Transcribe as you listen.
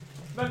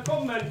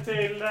Velkommen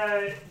til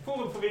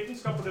Forum for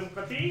vitenskap og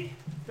demokrati.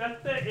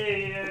 Dette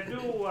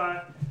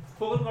da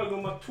foredrag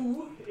nummer 2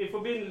 i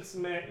forbindelse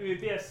med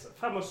UiBs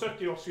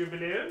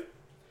 75-årsjubileum.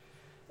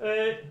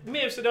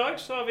 Med oss i dag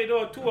så har vi da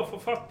 2 av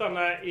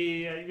forfatterne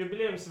i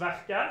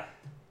jubileumsverket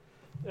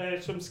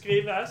som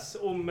skrives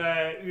om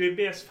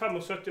UiBs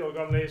 75 år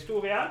gamle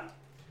historie.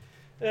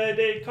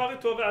 Det Kari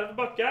Tove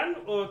Elvebakken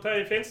og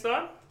Terje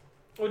Finstad,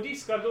 og de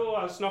skal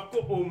da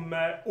snakke om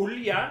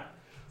olje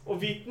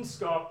og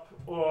vitenskap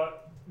og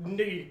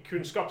ny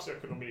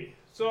kunnskapsøkonomi.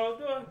 Så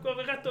da går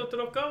vi rett over til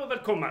dere, og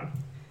velkommen.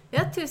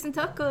 Ja, tusen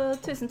takk,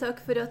 og tusen takk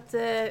for at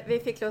vi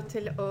fikk lov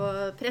til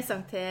å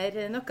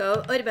presentere noe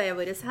av arbeidet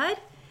vårt her.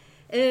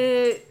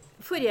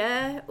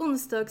 Forrige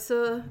onsdag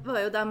så var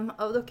jo dem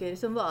av dere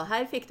som var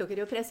her, fikk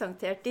dere jo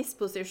presentert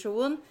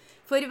disposisjon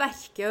for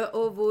verket,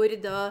 og hvor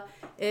da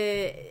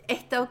 2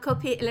 av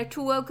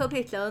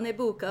kapitlene i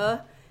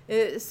boka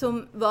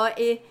som var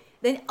i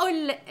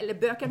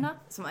bøkene,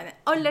 som var den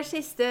aller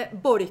siste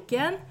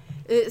bolken,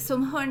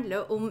 som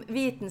handler om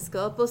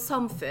vitenskap og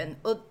samfunn.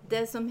 Og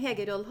det som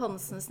Hege Rold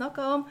Hansen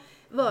snakket om,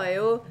 var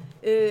jo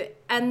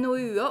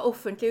NOU-er,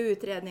 offentlige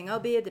utredninger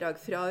og bidrag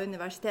fra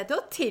universitetet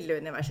og til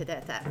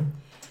universitetet.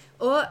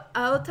 Og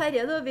jeg og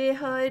Terje da, vi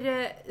har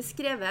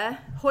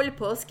holdt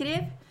på å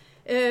skrive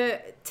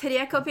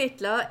 3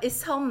 kapitler i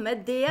samme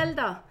del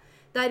da,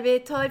 der vi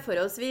tar for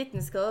oss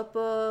vitenskap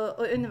og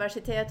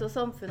universitet og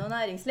samfunn og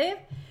næringsliv.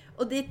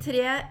 Og det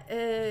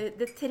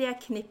 3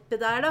 knippet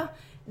der da,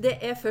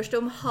 det først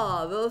om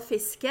havet og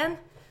fisken,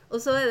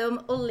 og så det om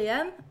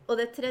oljen, og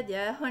det 3.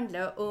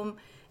 handler om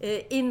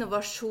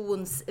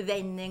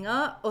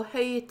innovasjonsvendinger og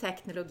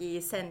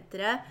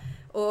høyteknologisentre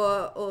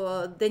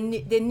og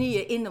det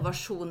nye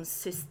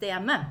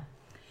innovasjonssystemet.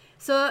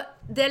 Så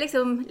det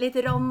liksom litt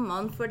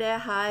rammene for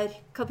det her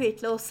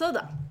kapitlet også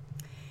da.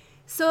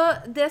 Så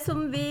det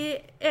som vi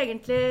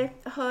egentlig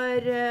har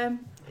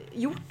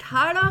gjort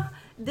her da,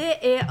 det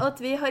at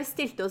vi har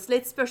stilt oss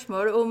litt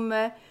spørsmål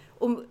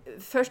om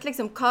først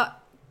liksom, hva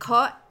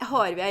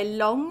har vi en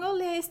lang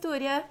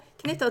oljehistorie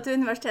knyttet til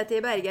Universitetet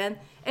i Bergen,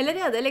 eller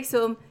det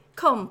liksom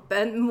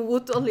kampen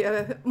mot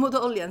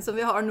oljen som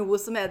vi har nå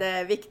som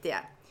det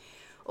viktige?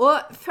 Og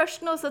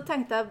først nå så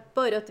tenkte jeg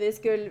bare at vi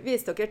skulle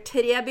vise dere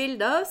 3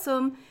 bilder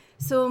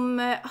som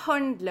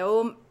handler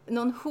om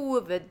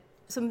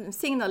som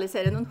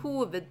signaliserer noen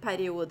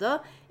hovedperioder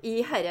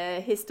i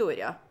denne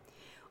historien.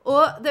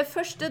 Og det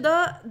første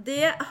da,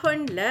 det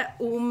handler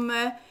om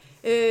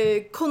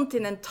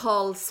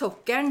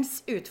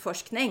kontinentalsokkelens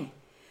utforskning.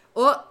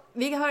 Og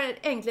vi har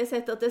egentlig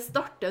sett at det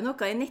startet noe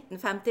i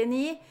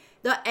 1959,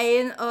 da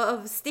en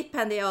av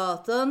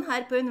stipendiatene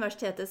her på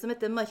universitetet, som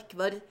heter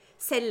Markvard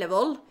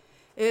Sellevold,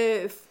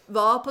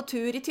 var på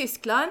tur i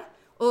Tyskland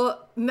og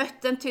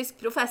møtte en tysk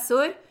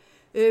professor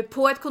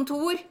på et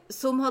kontor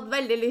som hadde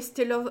veldig lyst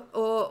til å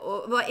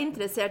var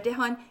interessert i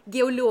han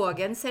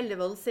geologen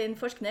Sellevold sin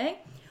forskning,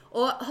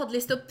 og hadde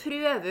lyst til å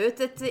prøve ut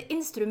et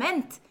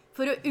instrument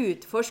for å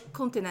utforske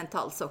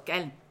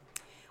kontinentalsokkelen.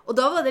 Og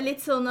da var det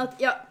litt sånn at,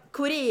 ja,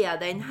 hvor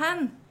den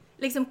hen?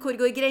 Liksom, hvor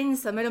går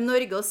grensen mellom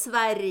Norge og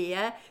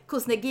Sverige?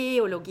 Hvordan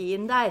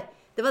geologien der?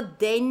 Det var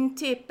den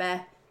type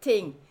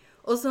ting.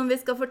 Og som vi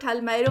skal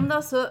fortelle mer om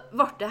da, så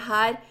ble det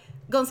her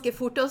ganske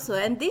fort også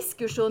en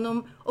diskusjon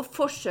om og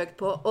forsøk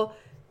på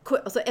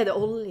altså, det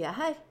olje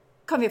her?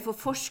 Kan vi få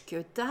forske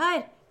ut det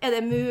her?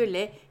 Det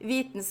mulig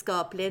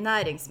vitenskapelig,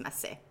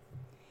 næringsmessig?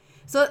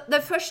 Så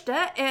det første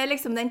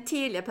liksom den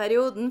tidlige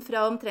perioden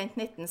fra omtrent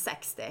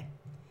 1960.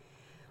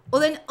 Og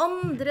den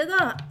andre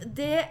da,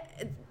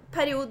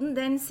 perioden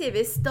den sier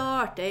vi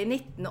starter i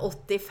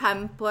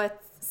 1985 på et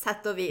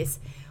sett og vis.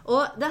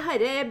 Og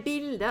dette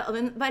bildet av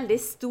en veldig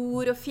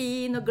stor og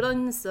fin og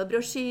glanset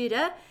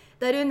brosjyre,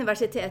 der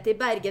Universitetet i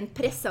Bergen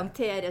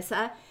presenterer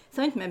seg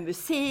sant, med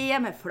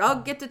museet, med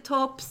flagget til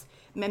topps,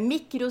 med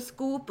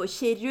mikroskop og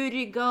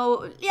kirurger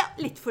og ja,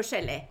 litt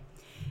forskjellig.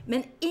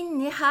 Men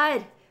inni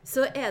her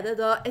så det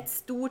da et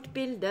stort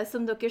bilde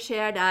som dere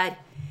ser der,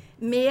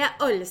 med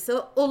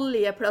altså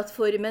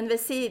oljeplattformen ved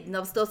siden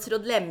av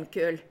Statsråd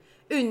Lemkuhl,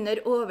 under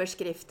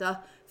overskriften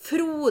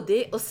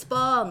 «Frodig og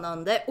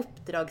spanende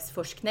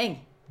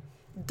oppdragsforskning».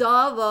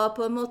 Da var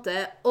på en måte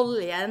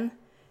oljen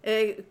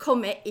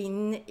kommet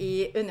inn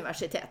i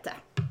universitetet.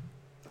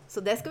 Så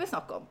det skal vi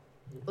snakke om.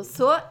 Og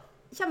så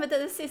kommer vi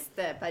til den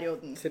siste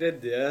perioden.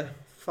 3.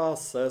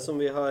 fase som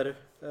vi har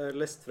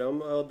lest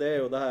frem, og det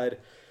jo det her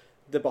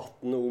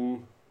debatten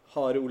om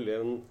har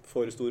oljen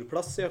for stor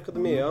plass i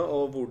akademia,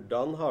 og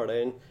hvordan har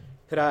den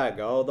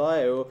preget, og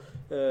da jo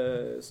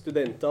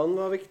studentene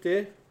var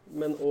viktige,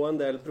 men også en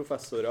del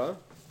professorer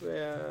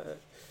ved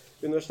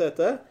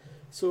universitetet,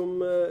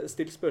 som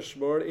stilte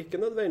spørsmål, ikke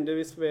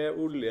nødvendigvis ved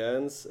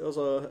oljens,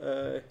 altså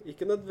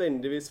ikke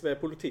nødvendigvis ved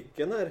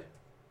politikken her,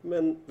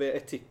 men ved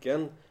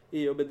etikken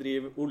i å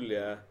bedrive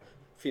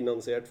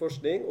oljefinansiert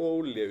forskning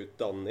og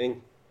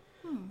oljeutdanning.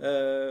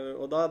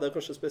 Og da det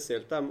kanskje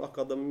spesielt de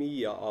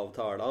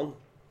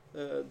akademia-avtalene,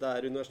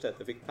 der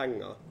universitetet fikk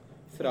penger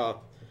fra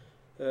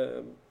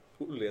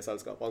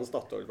oljeselskapene,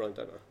 Statoil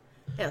blant annet.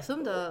 Ja,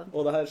 som da...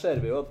 Og det her ser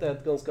vi jo at det er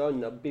et ganske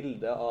annet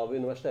bilde av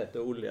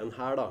universitetet og oljen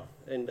her da,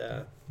 enn det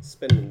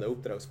spennende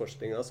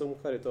oppdragsforskningen som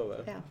Kari Tove.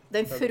 Ja,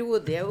 den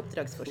frodige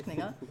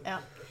oppdragsforskningen. Ja.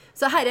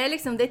 Så her er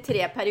liksom de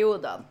 3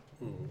 periodene.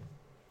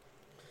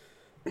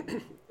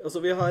 Altså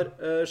vi har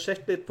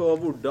sett litt på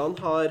hvordan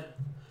har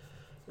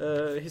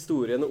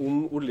historien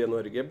om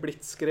Olje-Norge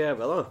blitt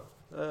skrevet da,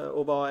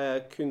 og hva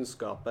er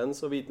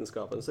kunnskapens og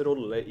vitenskapens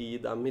rolle i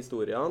de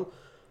historiene.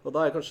 Og da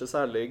er kanskje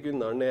særlig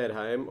Gunnar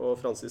Nerheim og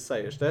Francis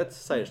Sejersted.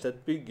 Sejersted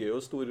bygger jo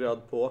i stor grad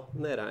på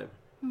Nerheim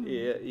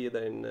i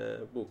den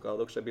boka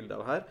dere ser bildet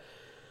av her.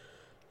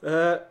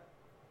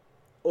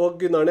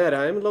 Og Gunnar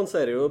Nerheim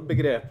lanserer jo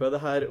begrepet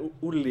det her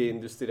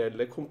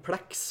oljeindustrielle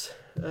kompleks,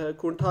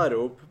 hvor han tar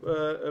opp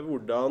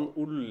hvordan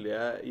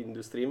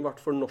oljeindustrien ble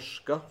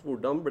fornorsket,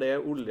 hvordan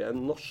ble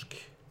oljen norsk,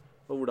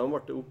 og hvordan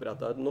ble det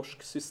opprettet et norsk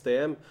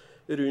system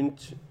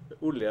rundt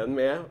oljen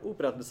med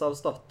opprettelse av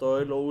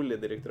Statoil og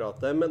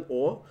Oljedirektoratet, men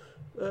også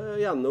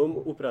gjennom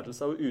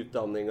opprettelse av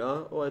utdanninger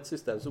og et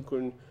system som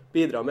kunne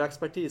bidra med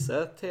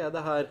ekspertise til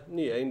denne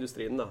nye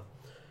industrien. Da.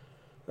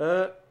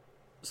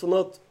 Sånn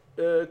at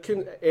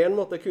en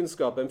måte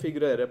kunnskapen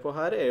figurerer på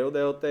her er jo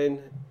det at den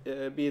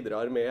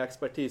bidrar med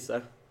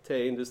ekspertise til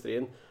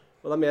industrien.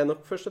 Og de er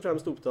nok først og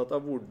fremst opptatt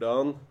av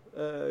hvordan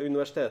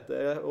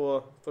universitetet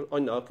og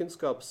andre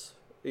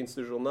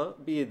kunnskapsinstitusjoner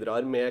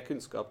bidrar med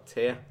kunnskap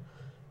til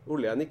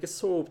oljen. Ikke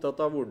så opptatt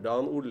av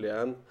hvordan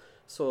oljen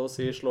så å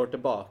si slår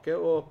tilbake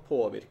og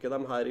påvirker de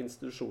her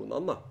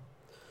institusjonene. Da.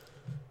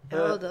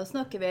 Ja, og da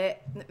snakker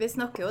vi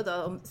snakker jo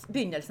da om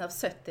begynnelsen av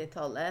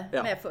 70-tallet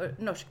med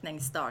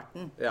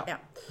fornorskningsstarten. Ja.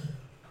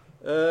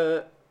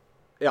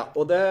 Ja,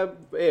 og det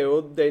er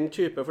jo den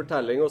type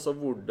fortelling også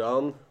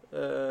hvordan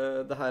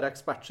det her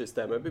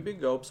ekspertsystemet blir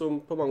bygget opp som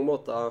på mange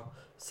måter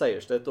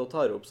Sejersted og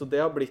tar opp. Så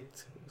det har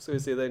blitt, skal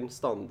vi si, den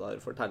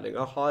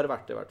standardfortellingen har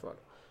vært i hvert fall.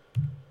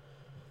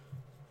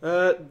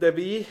 Det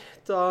vi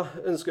da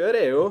ønsker å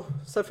gjøre er jo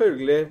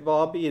selvfølgelig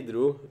hva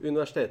bidro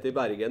Universitetet i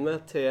Bergen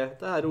med til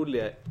det her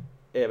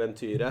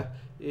oljeeventyret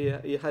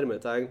i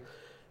hermetegn.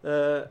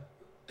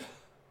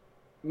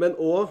 Men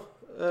også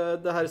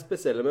det her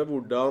spesielle med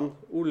hvordan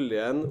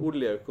oljen,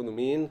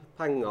 oljeøkonomien,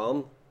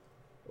 pengene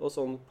og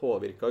sånn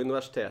påvirket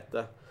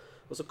universitetet.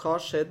 Og så hva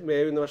skjedde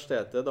med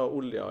universitetet da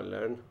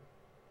oljealderen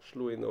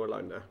slo inn over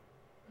landet?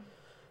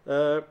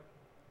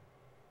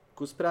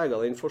 Hvordan preget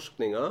den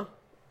forskningen?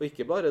 Og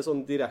ikke bare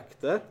sånn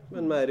direkte,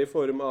 men mer i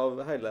form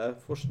av hele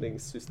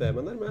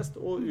forskningssystemet nærmest,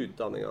 og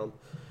utdanningene.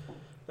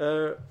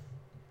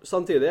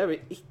 Samtidig er vi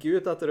ikke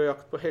ute etter å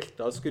jakte på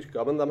helter og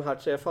skurker, men de her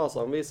 3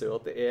 fasene viser jo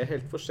at det er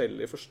helt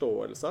forskjellige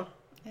forståelser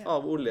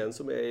av oljen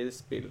som er i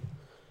spill.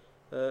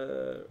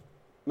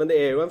 Men det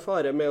er jo en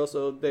fare med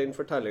også den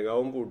fortellingen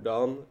om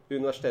hvordan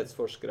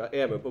universitetsforskere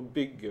er med på å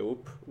bygge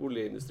opp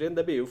oljeindustrien.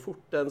 Det blir jo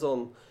fort en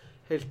sånn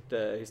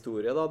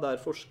heltehistorie da, der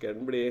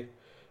forskeren blir,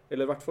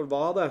 eller i hvert fall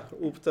var det,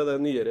 opp til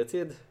den nyere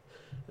tid,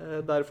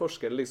 der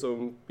forskeren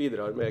liksom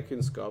bidrar med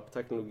kunnskap,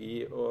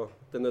 teknologi og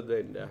det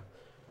nødvendige.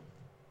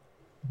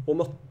 Og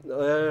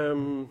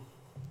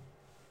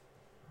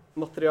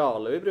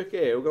materialet vi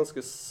bruker er jo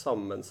ganske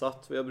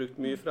sammensatt. Vi har brukt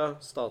mye fra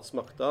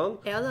statsmaktene.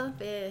 Ja da,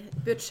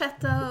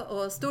 budsjetter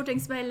og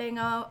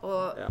stortingsmeldinger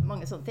og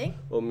mange sånne ting.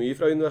 Og mye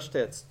fra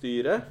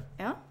universitetsstyret.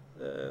 Ja.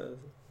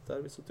 Det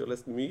har vi suttet og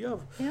lest mye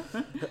av. Ja.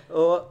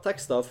 Og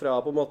tekster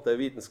fra på en måte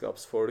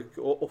vitenskapsfolk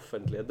og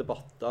offentlige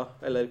debatter,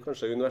 eller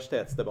kanskje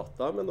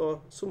universitetsdebatter, men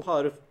også som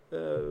har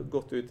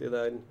gått ut i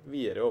den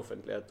videre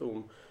offentlighet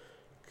om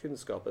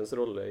kunnskapens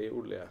rolle i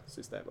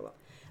oljesystemet. Da.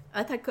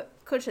 Jeg tenker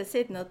kanskje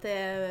siden at det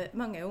er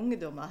mange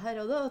ungdommer her,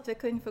 og da, at vi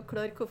kan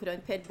forklare hvorfor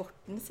han Per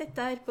Borten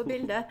sitter her på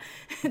bildet.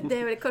 Det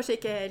er vel kanskje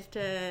ikke helt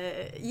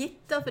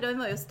gitt, da, for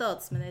han var jo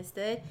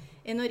statsminister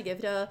i Norge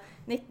fra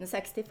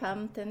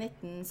 1965 til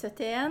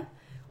 1971.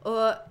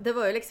 Og det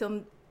var jo liksom,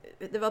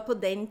 det var på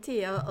den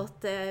tida at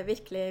det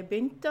virkelig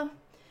begynte da.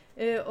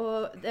 Og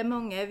det er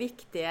mange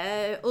viktige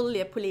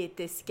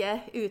oljepolitiske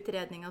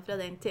utredninger fra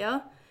den tida.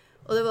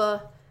 Og det var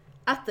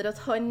etter at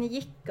han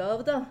gikk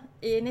av da,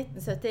 i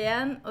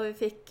 1971, og vi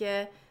fikk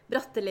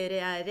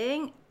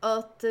Bratteli-regjering,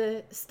 at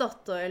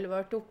Statoil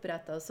ble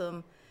opprettet som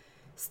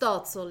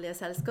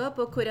statsoljeselskap,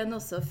 og hvor han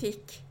også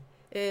fikk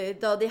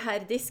da de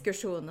her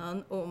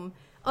diskusjonene om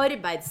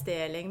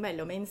arbeidsdeling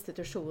mellom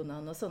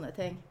institusjonene og sånne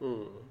ting.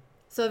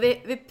 Så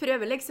vi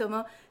prøver liksom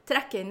å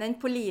trekke inn den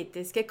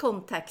politiske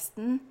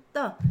konteksten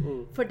da,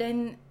 for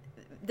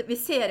vi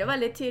ser jo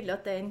veldig tydelig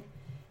at den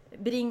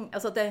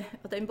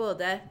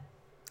både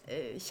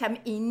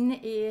kommer inn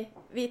i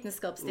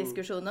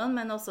vitenskapsdiskusjonene,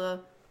 men også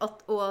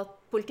at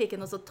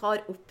politikken også tar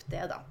opp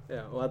det da.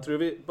 Ja, og jeg tror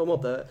vi på en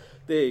måte,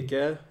 det er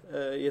ikke,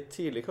 i et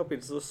tidlig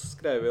kapittel så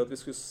skrev vi at vi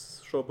skulle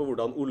se på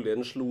hvordan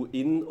oljen slo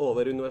inn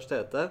over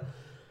universitetet.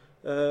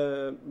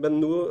 Men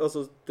nå,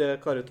 altså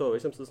det Kari Tove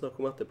kommer til å snakke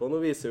om etterpå,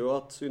 nå viser jo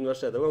at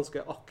universitetet er ganske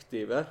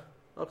aktive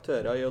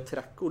aktører i å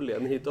trekke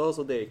oljen hit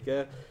også, så det er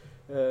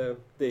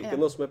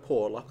ikke noe som er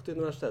pålagt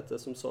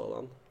universitetet som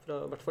sådan.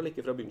 I hvert fall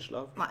ikke fra begynnelsen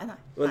av. Nei.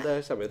 Men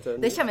det kommer vi til.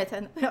 Det kommer vi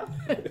til, ja.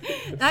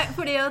 Nei,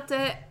 fordi at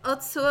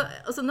så,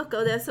 altså noe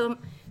av det som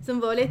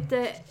som var litt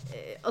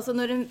altså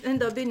når en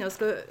da begynner å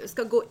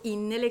skal gå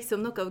inn i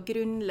liksom noe av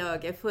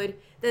grunnlaget for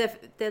det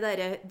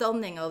der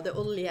danning av det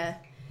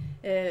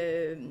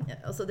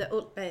altså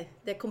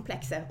det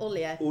komplekse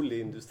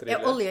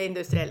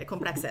oljeindustrielle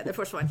komplekset, det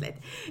forsvant litt.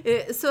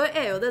 Så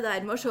jo det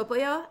der med å se på,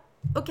 ja,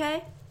 ok,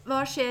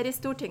 hva skjer i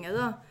Stortinget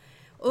da?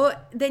 Og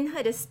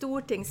denne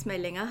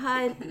stortingsmeldingen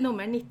her,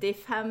 nummer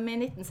 95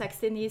 i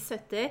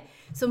 1969-70,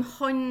 som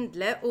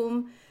handler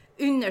om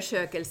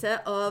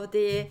undersøkelse av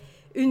de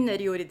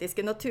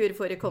underjordiske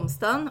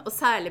naturforekomstene, og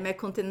særlig med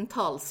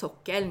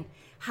kontinentalsokkelen.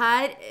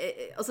 Her,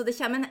 altså det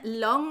kommer en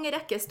lang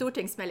rekke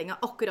stortingsmeldinger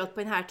akkurat på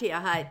denne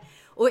tiden her.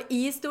 Og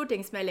i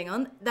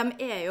stortingsmeldingene, de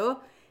jo,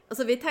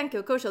 altså vi tenker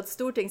jo kanskje at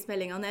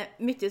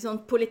stortingsmeldingene mye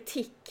sånn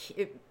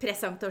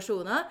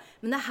politikkpresentasjoner,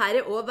 men det her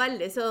også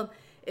veldig sånn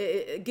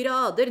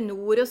grader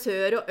nord og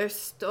sør og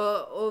øst,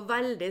 og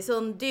veldig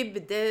sånn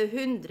dybde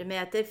 100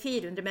 meter,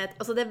 400 meter,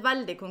 altså det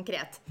veldig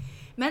konkret.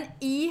 Men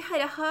i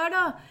her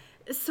da,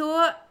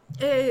 så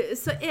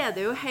det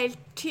jo helt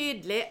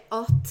tydelig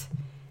at,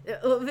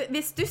 og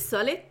vi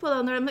stusset litt på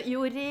da, når de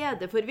gjorde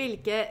rede for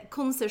hvilke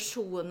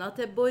konsesjoner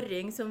til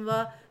boring som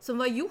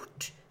var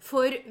gjort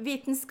for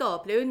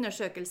vitenskapelige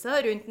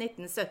undersøkelser rundt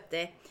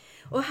 1970.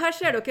 Og her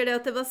ser dere det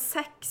at det var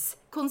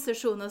 6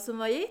 konsesjoner som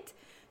var gitt.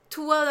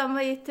 2 av dem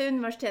var gitt til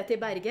Universitetet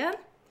i Bergen,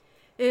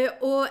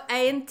 og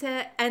 1 til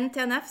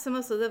NTNF, som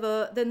også det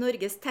var det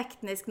Norges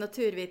Teknisk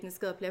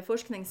Naturvitenskapelige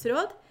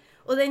Forskningsråd.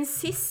 Og den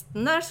siste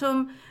der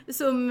som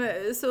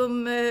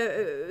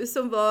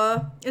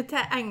var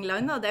til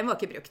England, den var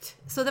ikke brukt.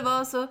 Så det var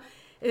altså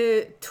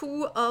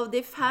 2 av de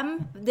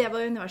 5, det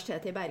var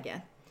Universitetet i Bergen.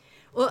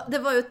 Og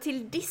det var jo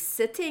til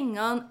disse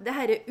tingene, det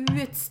her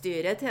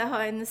utstyret til å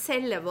ha en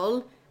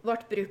cellevoll ble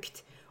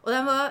brukt. Og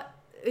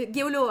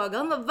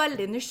geologene var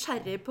veldig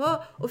nysgjerrige på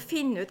å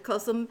finne ut hva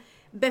som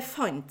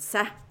befant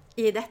seg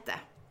i dette.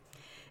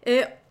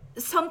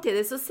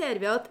 Samtidig så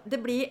ser vi at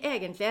det blir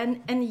egentlig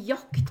en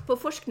jakt på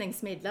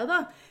forskningsmidler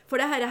da. For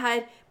det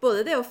her,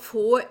 både det å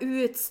få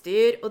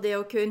utstyr og det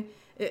å kunne,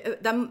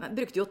 de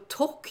brukte jo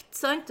tokt,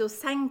 sant, og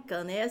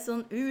senka ned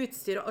sånn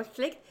utstyr og alt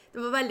slikt.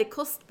 Det var veldig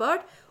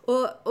kostbart,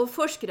 og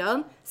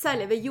forskerne,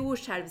 særlig ved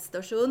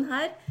jordskjelvstasjonen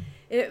her,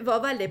 de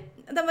var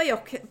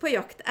på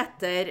jakt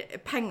etter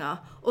penger.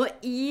 Og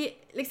i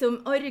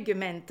liksom,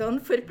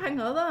 argumentene for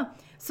penger da,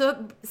 så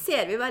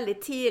ser vi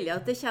veldig tidlig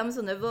at det kommer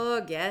sånne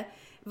vage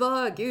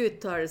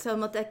uttalelser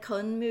om at det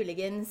kan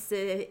muligens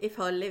i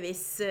fall i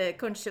viss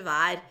kanskje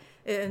være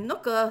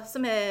noe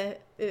som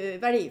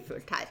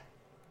verdifullt her.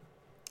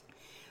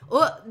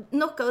 Og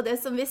noe av det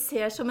som vi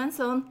ser som en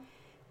sånn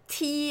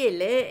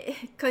tidlig,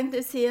 kan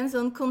du si, en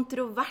sånn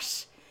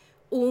kontrovers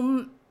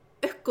om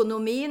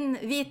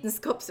økonomien,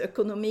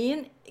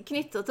 vitenskapsøkonomien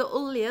knyttet til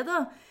olje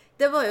da,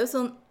 det var jo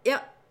sånn, ja,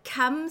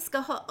 hvem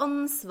skal ha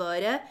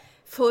ansvaret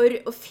for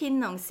å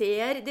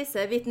finansiere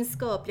disse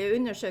vitenskapelige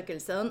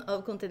undersøkelsene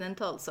av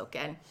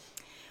kontinentalsokkelen?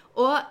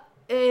 Og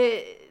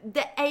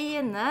det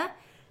ene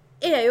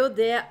jo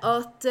det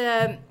at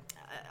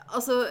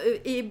altså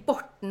i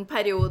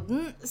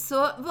Borten-perioden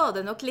så var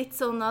det nok litt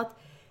sånn at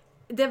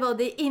det var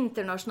de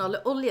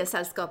internasjonale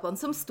oljeselskapene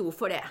som sto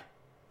for det.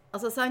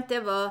 Altså sant,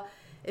 det var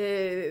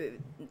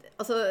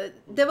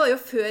jo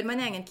før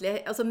man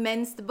egentlig, altså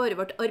mens det bare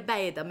ble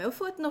arbeidet med å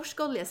få et norsk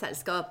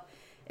oljeselskap.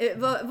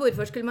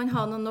 Hvorfor skulle man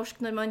ha noe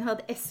norsk når man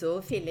hadde Esso,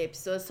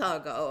 Philips og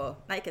Saga,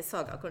 nei ikke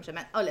Saga kanskje,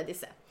 men alle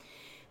disse.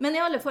 Men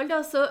i alle fall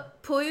da, så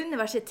på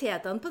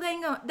universitetene på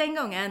den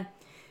gangen,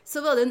 så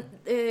var da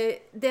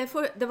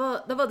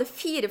var det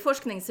 4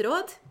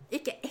 forskningsråd,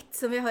 ikke 1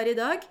 som vi har i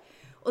dag,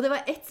 og det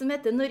var 1 som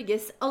heter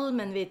Norges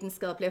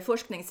Allmennvitenskapelige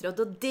Forskningsråd,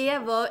 og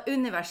det var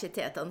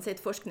universitetene sitt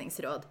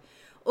forskningsråd.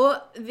 Og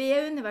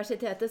ved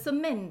universitetet så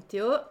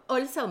mente jo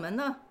alle sammen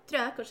da, tror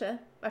jeg kanskje,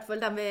 i hvert fall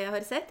dem vi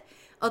har sett,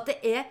 at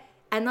det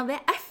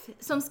NAVF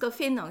som skal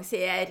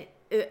finansiere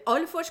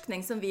all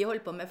forskning som vi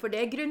holder på med, for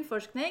det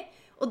grunnforskning,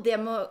 og det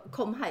må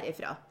komme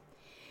herifra.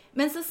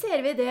 Men så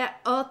ser vi det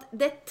at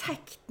det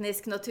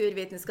Teknisk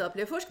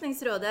Naturvitenskapelige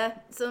Forskningsrådet,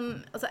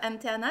 altså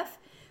NTNF,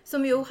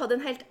 som jo hadde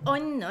en helt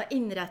annen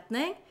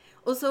innretning,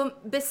 og som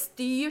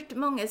bestyrte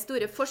mange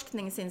store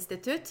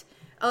forskningsinstitutt,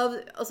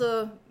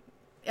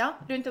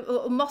 rundt,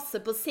 og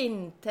masse på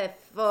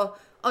Sintef og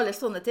alle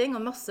sånne ting,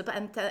 og masse på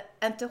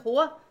NTH,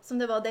 som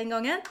det var den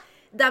gangen.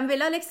 De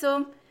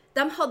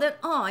hadde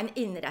en annen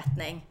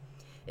innretning.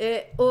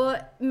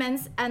 Og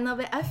mens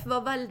NAVF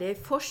var veldig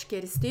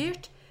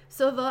forskerstyrt,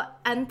 så var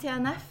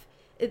NTNF,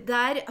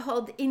 der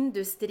hadde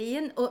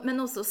industrien, men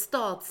også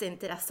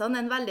statsinteressene,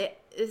 en veldig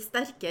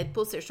sterkere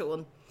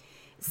posisjon.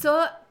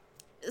 Så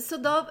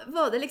da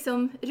var det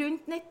liksom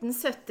rundt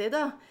 1970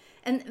 da,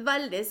 en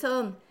veldig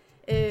sånn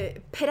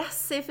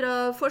press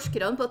fra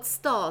forskerne på at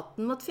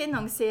staten måtte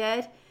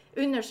finansiere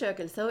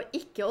undersøkelser og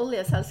ikke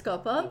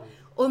oljeselskapene.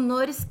 Og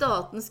når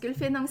staten skulle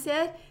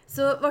finansiere,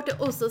 så var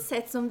det også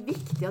sett som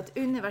viktig at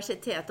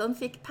universitetene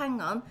fikk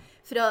pengene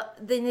fra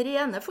den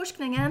rene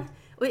forskningen,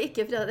 og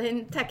ikke fra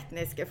den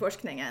tekniske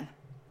forskningen.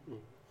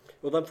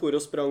 Og de for og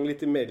sprang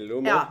litt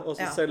imellom, Ja,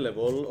 altså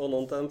Sellevold og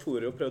noen til dem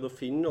for og prøvde å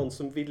finne noen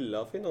som ville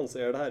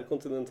finansiere det her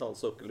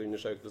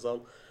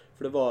kontinentalsokkelundersøkelsene.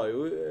 For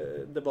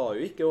det var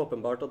jo ikke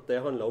åpenbart at det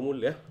handlet om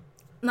olje.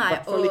 Nei, I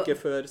hvert fall ikke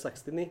før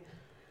 69.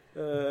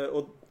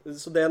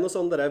 Så det er noe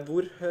sånn der,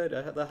 hvor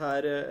hører det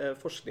her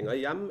forskningen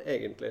hjem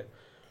egentlig?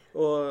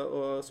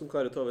 Og som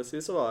Kari Tove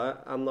sier, så var det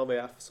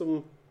NAVF som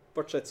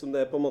ble sett som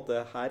det på en måte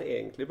her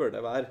egentlig bør det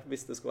være,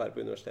 hvis det skal være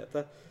på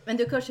universitetet. Men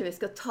du, kanskje vi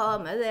skal ta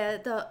med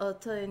det da,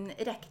 at en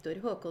rektor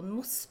Håkon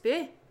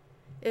Mosby,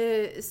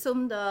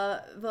 som da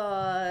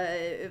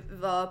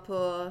var på,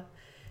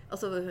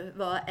 altså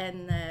var en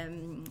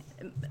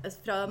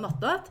fra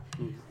Matnat,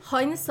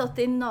 han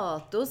satt i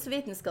NATOs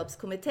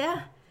vitenskapskomité,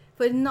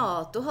 for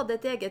NATO hadde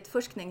et eget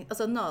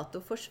altså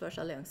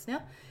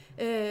NATO-forsvarsalliansen,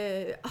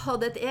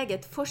 hadde et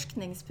eget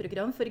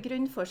forskningsprogram for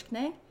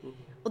grunnforskning,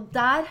 og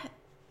der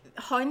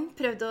han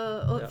prøvde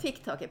å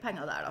fikk tak i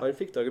penger der da. Han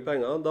fikk tak i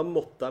penger, da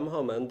måtte de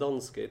ha med en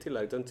danske i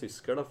tillegg til en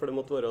tysker da, for det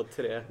måtte være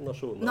 3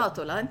 nasjoner.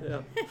 NATO-land. Ja.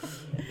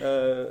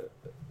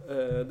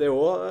 Det er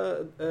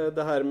også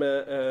det her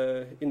med,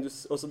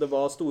 altså det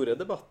var store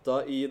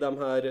debatter i de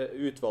her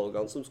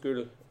utvalgene som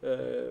skulle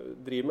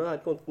drive med her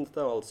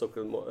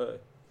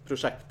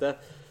kontinentalsokkelprosjektet,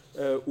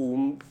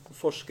 om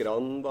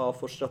forskerne var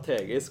for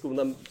strategisk, om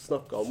de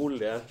snakket om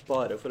olje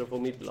bare for å få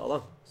midler da.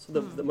 Så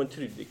man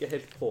trodde ikke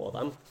helt på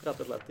dem, rett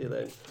og slett, i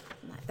den.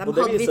 Nei, de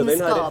hadde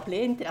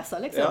vitenskapelige interesser,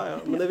 liksom.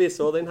 Ja, men det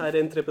viser også den her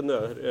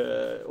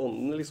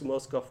entreprenørånden, liksom å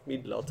skaffe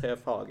midler til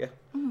faget.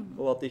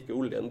 Og at ikke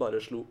oljen bare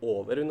slo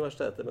over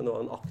universitetet, men det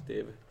var en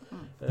aktiv,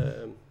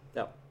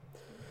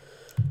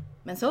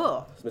 Men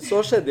så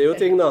skjedde jo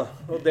ting da,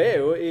 og det er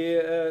jo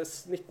i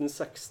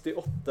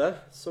 1968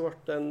 så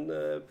ble en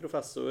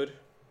professor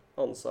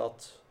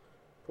ansatt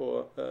på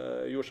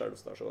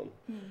jordskjelvstasjonen,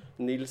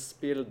 Nils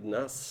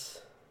Bjeldnes.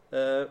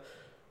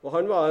 Og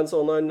han var en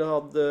sånn, han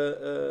hadde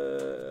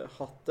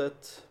hatt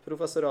et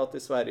professorat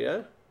i Sverige.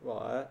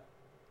 Var det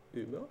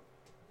Umeå?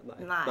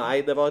 Nei,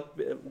 det var et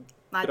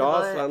bra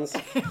svensk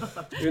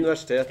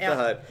universitet det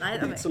her.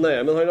 Ikke så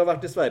nøye, men han har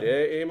vært i Sverige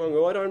i mange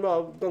år. Han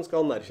var ganske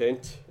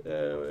anerkjent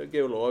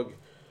geolog.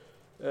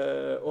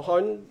 Og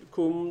han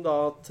kom da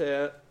til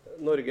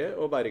Norge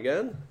og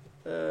Bergen,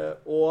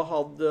 og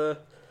hadde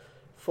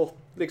fått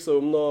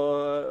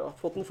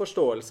en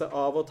forståelse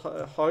av at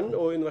han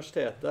og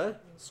universitetet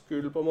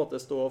skulle på en måte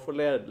stå for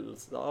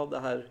ledelse av det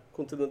her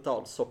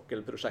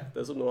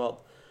kontinentalsokkelprosjektet som nå hadde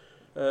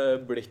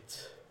blitt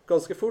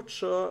ganske fort.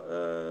 Så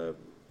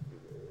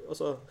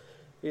altså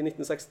i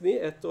 1969,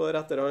 ett år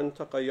etter han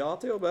takket ja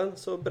til jobben,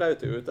 så brøt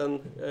det ut en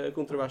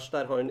kontrovers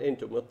der han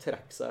endte opp med å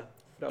trekke seg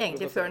fra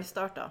egentlig før han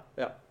startet.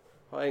 Ja,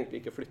 har egentlig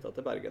ikke flyttet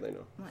til Bergen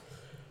ennå.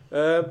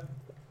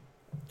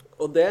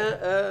 Og den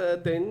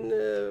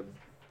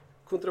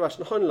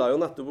kontroversen handler jo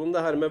nettopp om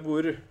det her med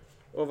hvor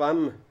og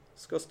hvem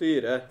skal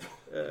styre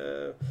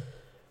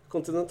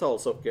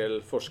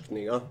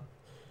kontinentalsokkelforskningen.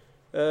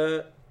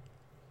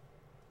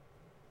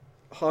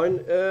 Han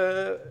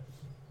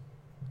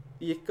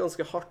gikk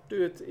ganske hardt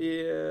ut i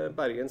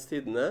Bergens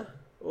Tidende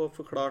og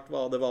forklarte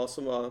hva det var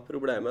som var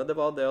problemet. Det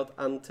var det at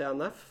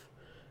NTNF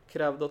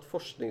krevde at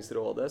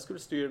Forskningsrådet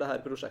skulle styre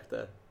dette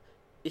prosjektet,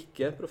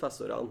 ikke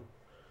professorene.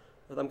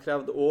 De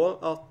krevde også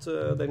at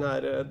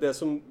det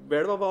som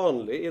vel var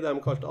vanlig i det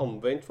de kalte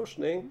anvendt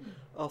forskning,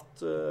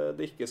 at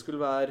det ikke skulle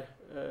være,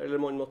 eller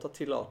man måtte ha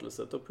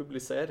tillatelse til å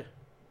publisere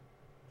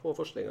på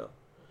forskningen,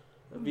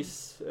 hvis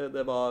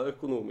det var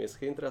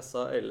økonomiske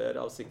interesser eller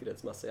av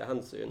sikkerhetsmessige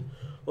hensyn.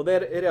 Og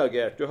der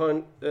reagerte jo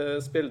han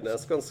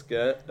Spjeldnes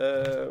ganske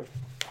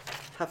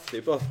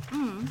heftig på.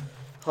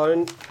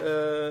 Han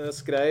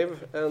skrev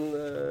en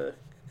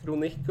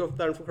kronikk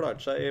der han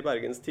forklarte seg i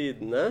Bergens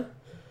Tidende,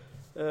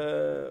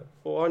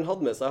 og han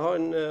hadde med seg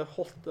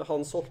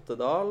Hans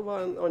Holtedal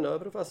var en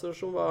annen professor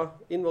som var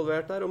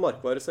involvert der, og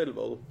Markvar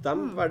Selvold.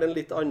 De var en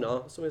litt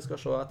annen, som vi skal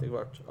se etter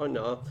hvert,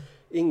 annen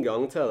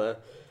inngang til det.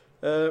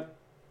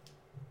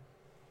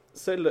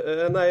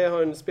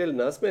 Han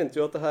Spjeldnes mente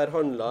jo at det her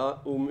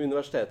handlet om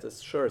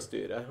universitetets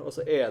selvstyre. Og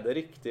så er det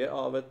riktig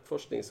av et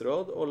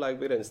forskningsråd å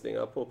legge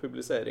begrensninger på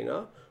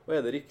publiseringer, og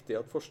er det riktig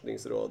at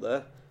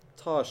forskningsrådet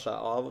tar seg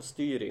av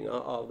styringen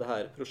av det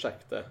her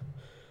prosjektet.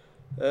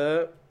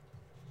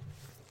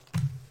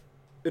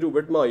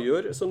 Robert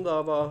Major, som da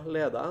var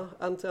leder av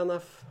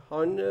NTNF,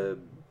 han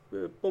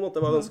på en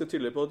måte var ganske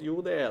tydelig på at jo,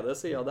 det er det,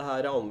 siden det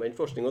her er anvendt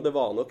forskning, og det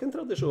var nok en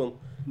tradisjon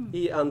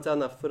i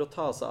NTNF for å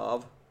ta seg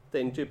av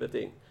den type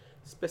ting.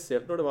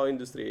 Spesielt når det var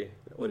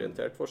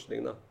industriorientert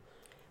forskning da.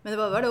 Men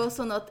det var vel også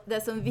sånn at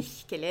det som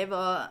virkelig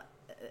var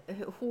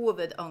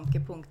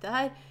hovedankepunktet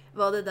her,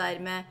 var det der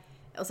med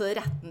altså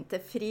retten til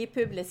fri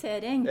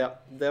publisering. Ja,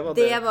 det var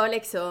det. Det var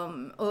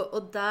liksom,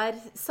 og der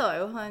sa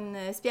jo han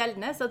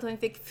Spjeldnes at han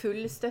fikk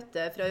full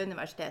støtte fra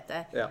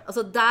universitetet. Ja.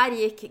 Altså der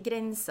gikk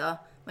grensa.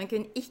 Man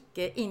kunne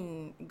ikke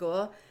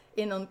inngå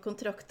i noen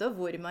kontrakter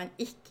hvor man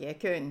ikke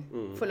kunne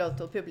få lov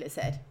til å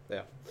publisere.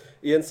 Ja.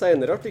 I en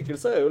senere artikkel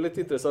så er det jo litt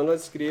interessant, han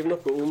skriver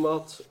noe om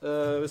at,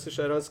 hvis du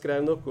ser, han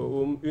skrev noe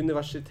om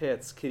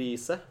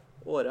universitetskrise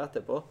året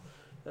etterpå,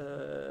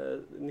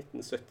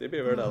 1970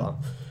 blir vel det da.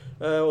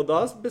 Og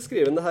da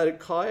beskriver han det her,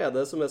 hva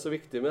det som så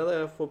viktig med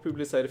det, få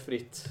publisere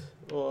fritt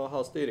og ha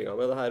styringen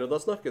med det her. Og da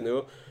snakker han jo,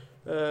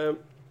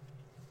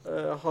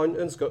 han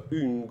ønsker å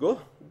unngå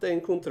den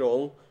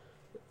kontrollen,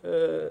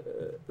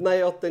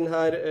 at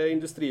denne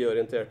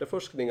industriorienterte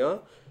forskningen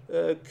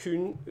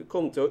kun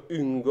kom til å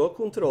unngå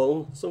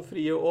kontrollen som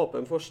fri og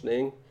åpen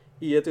forskning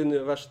i et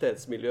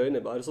universitetsmiljø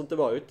innebar. Så det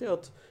var jo ikke det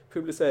at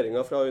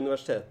publiseringen fra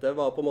universitetet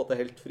var på en måte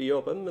helt fri og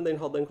åpen, men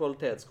den hadde en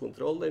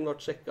kvalitetskontroll, den ble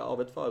sjekket av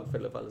et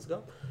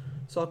fagfellefellesskap.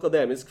 Så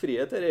akademisk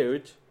frihet jo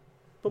ikke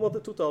på en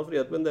måte total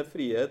frihet, men det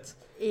frihet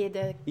i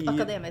det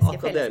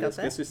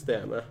akademiske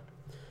systemet.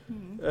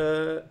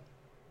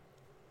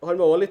 Han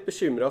var også litt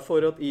bekymret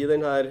for at i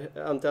denne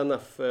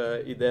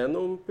NTNF-ideen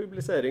om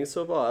publisering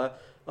så var det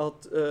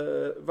at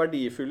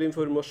verdifull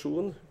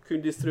informasjon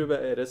kunne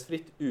distribueres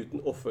fritt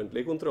uten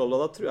offentlig kontroll, og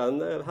da tror jeg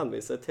han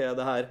henviser til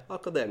det her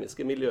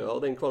akademiske miljøet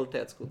og den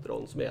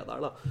kvalitetskontrollen som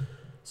der da.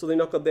 Så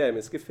den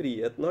akademiske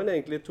friheten han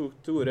egentlig tok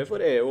til orde for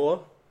jo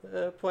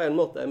på en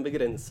måte en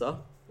begrenset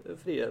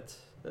frihet.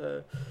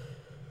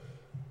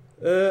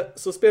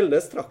 Så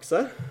Spjelnes trakk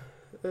seg.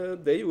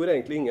 Det gjorde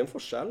egentlig ingen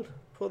forskjell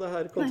på det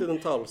her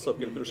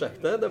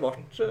kontinentalsokkelprosjektet. Det ble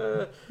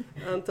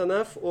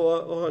NTNF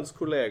og hans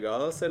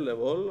kollegaer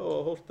Sellevold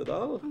og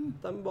Holtedal.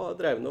 De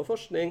drev noe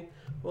forskning,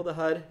 og det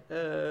her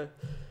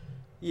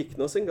gikk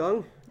nå sin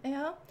gang.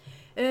 Ja,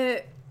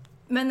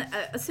 men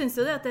jeg synes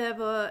jo det at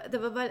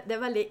det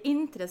veldig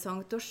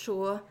interessant å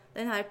se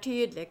den her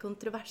tydelige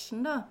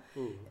kontroversen da.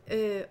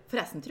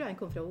 Forresten tror jeg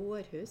den kom fra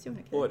Århus, gjorde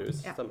den ikke det? Århus,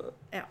 stemmer det.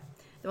 Ja,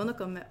 det var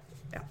noe med...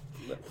 Ja.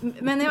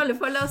 Men i alle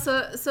fall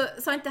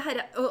sant, det her,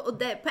 og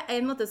det, på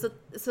en måte så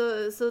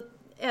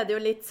det jo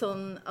litt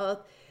sånn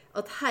at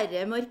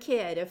herre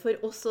markerer for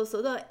oss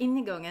også da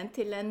inngangen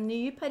til en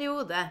ny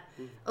periode.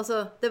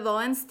 Altså, det var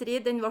en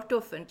strid, den ble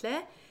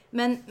offentlig,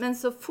 men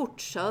så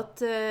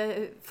fortsatt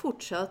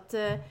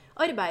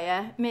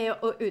arbeidet med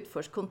å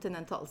utforske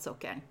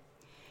kontinentalsokkelen.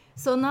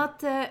 Sånn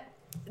at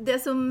det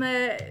som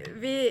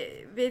vi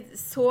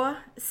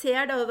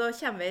ser da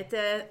kommer vi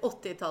til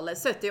 80-tallet,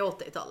 70- og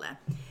 80-tallet.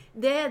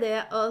 Det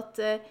det at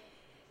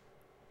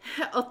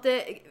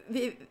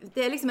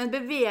det liksom en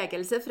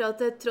bevegelse fra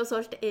at det tross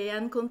alt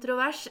en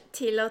kontrovers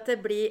til at det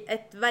blir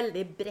et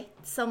veldig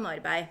bredt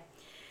samarbeid.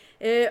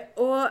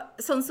 Og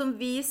sånn som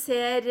vi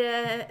ser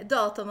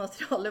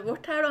datamaterialet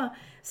vårt her da,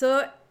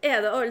 så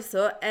det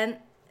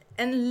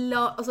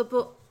altså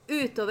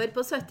utover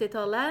på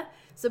 70-tallet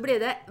så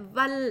blir det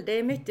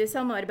veldig mye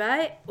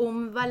samarbeid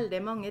om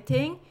veldig mange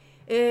ting.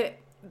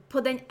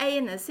 På den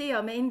ene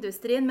siden med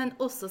industrien, men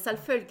også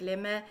selvfølgelig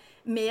med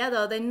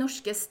da, den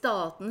norske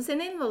staten sin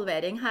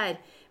involvering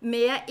her.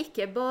 Med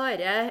ikke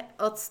bare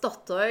at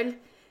Statoil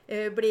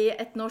blir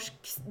et norsk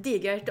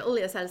digert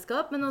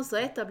oljeselskap, men også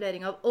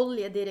etablering av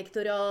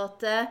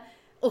Oljedirektoratet,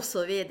 og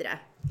så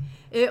videre.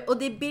 Og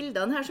de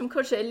bildene her som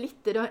kanskje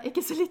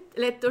ikke så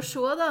lett å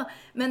se da,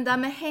 men de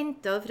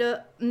hentet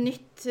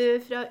nytt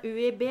fra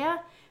UiB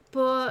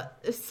på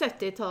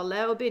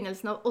 70-tallet og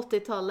begynnelsen av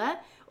 80-tallet,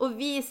 og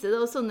viser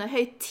da sånne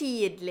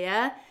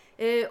høytidelige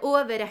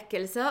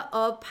overrekkelser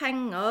av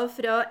penger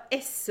fra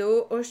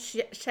Esso og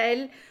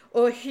Shell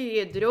og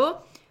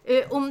Hydro,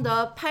 om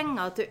da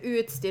penger til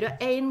utstyr.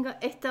 Og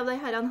et av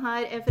disse her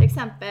for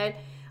eksempel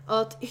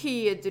at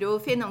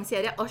Hydro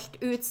finansierer alt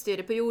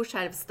utstyret på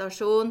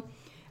jordskjelvstasjon,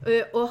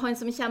 og han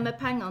som kommer med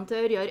pengene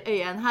til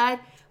Ørjarøyen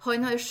her,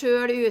 han har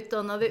selv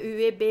utdannet ved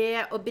UiB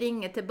og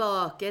bringer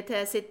tilbake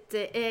til sitt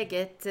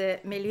eget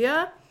miljø.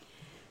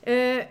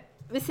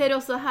 Vi ser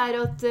også her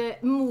at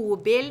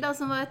Mobil, da,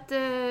 som var et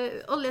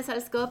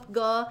oljeselskap,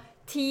 ga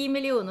 10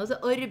 millioner til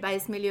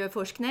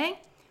arbeidsmiljøforskning.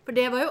 For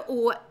det var jo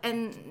også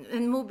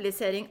en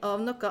mobilisering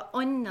av noe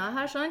annet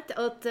her, sant?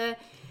 At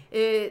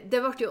det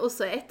ble jo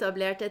også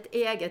etablert et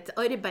eget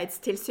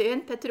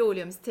arbeidstilsyn,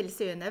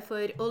 petroleumstilsynet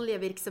for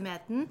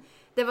oljevirksomheten.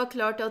 Det var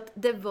klart at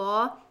det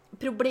var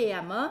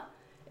problemer,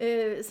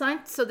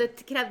 sant? Så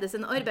det krevdes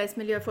en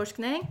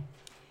arbeidsmiljøforskning.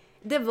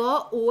 Det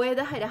var også i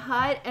dette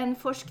her en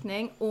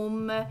forskning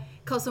om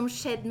hva som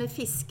skjedde med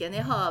fisken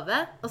i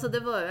havet. Altså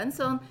det var jo en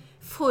sånn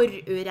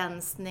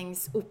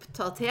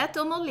forurensningsopptatthet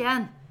om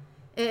oljen.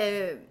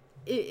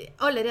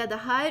 Allerede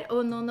her,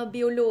 og noen av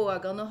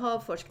biologene og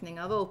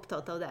havforskningen var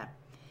opptatt av det.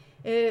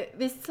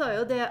 Vi sa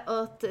jo det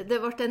at det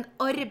ble en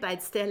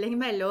arbeidsdeling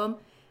mellom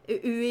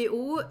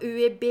UiO,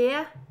 UiB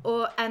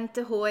og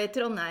NTH i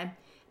Trondheim,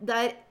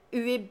 der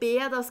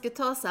UiB da skulle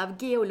ta seg av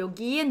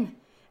geologien,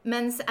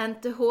 mens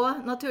NTH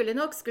naturlig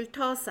nok skulle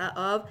ta seg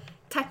av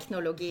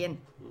teknologien.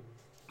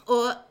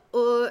 Og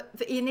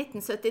i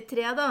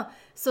 1973 da,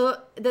 så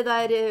det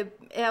der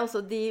altså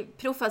de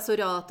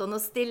professoratene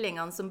og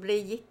stillingene som ble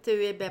gitt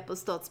til UiB på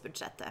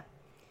statsbudsjettet.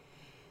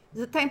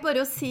 Så tenk bare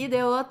å si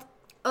det også,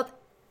 at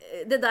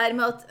det der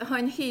med at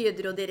han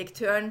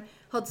Hydro-direktøren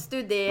hadde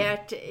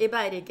studert i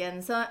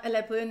Bergen,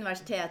 eller på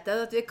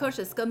universitetet, at vi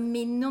kanskje skal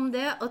minne om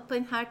det, at på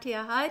denne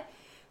tiden her,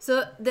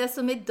 så det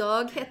som i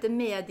dag heter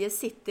Media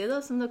City,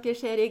 da, som dere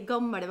ser i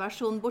gamle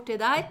versjon borti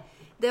der,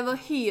 det var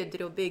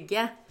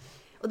Hydro-bygget.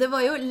 Og det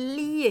var jo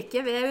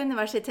like ved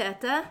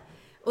universitetet,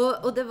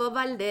 og det var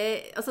veldig,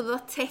 altså det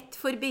var tett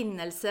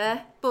forbindelse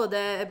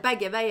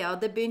begge veier.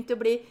 Det begynte å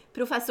bli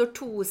professor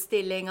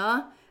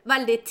 2-stillinger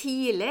veldig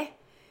tidlig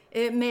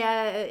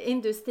med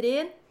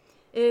industrien.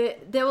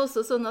 Det er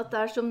også sånn at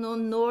der som nå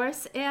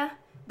Norse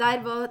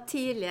der var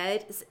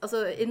tidligere,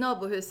 altså i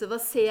nabohuset var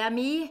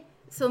CMI,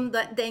 som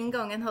den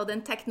gangen hadde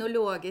en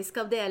teknologisk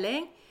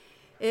avdeling.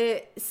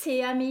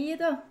 CMI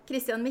da,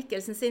 Christian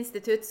Michelsens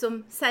institutt,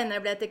 som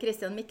senere ble til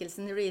Christian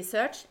Michelsen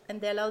Research, en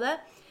del av det,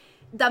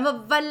 de var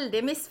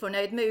veldig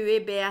misfornøyd med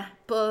UiB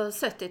på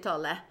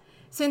 70-tallet.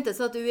 Syntes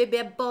at UiB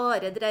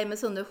bare drev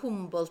med sånne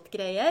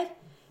Humboldt-greier,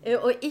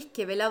 og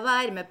ikke ville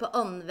være med på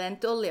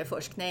anvendt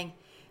oljeforskning.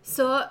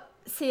 Så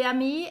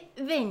CMI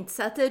vendte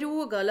seg til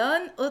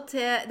Rogaland, og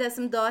til det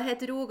som da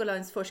het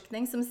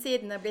Rogalandsforskning, som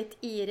siden blitt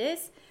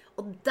IRIS,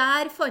 og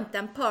der fant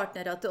de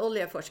partnere til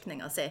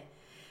oljeforskningen sin.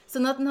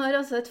 Sånn at den har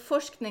altså et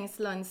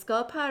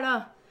forskningslandskap her da.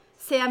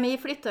 CMI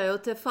flyttet jo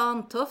til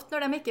Fantoft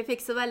når de ikke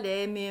fikk så veldig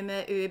mye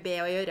med UiB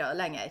å gjøre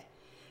lenger.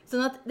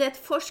 Sånn at det er et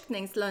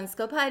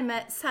forskningslandskap her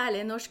med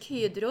særlig Norsk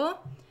Hydro,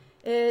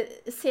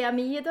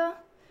 CMI da,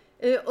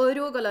 og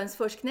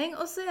Rogalandsforskning.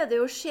 Og så er det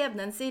jo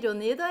skjebnens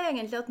ironi da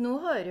egentlig at nå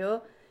har jo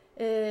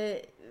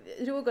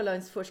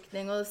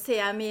Rogalandsforskning og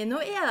CMI,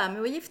 nå er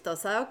de jo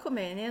giftet seg og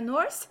kommet inn i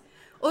Norse.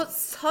 Og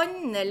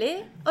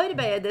sannelig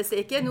arbeides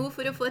ikke nå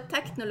for å få et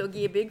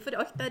teknologibygg for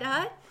alt dette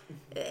her,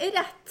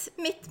 rett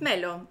midt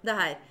mellom det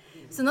her.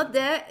 Sånn at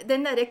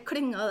den der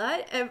klynga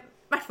der i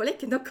hvert fall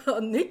ikke noe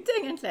nytt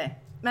egentlig.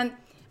 Men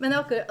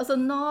akkurat, altså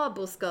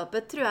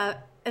naboskapet tror jeg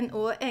en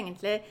også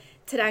egentlig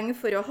trenger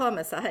for å ha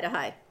med seg dette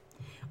her.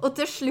 Og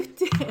til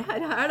slutt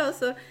her da,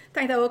 så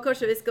tenkte jeg også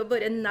kanskje vi skal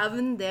bare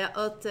nevne det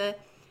at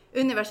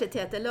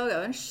universitetet laget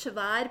en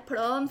svær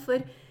plan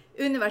for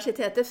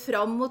universitetet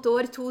fram mot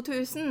år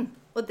 2000.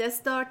 Og det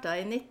startet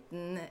i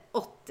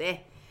 1980.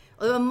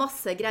 Og det var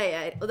masse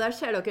greier. Og der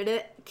ser dere det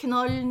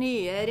knall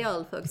nye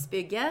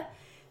realfagsbygget,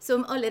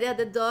 som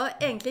allerede da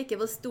egentlig ikke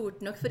var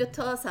stort nok for å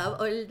ta seg av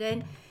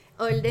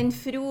all den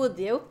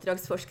frodige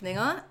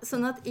oppdragsforskningen.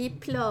 Sånn at i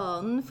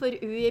planen for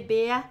UiB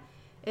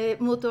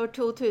mot år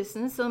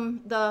 2000, som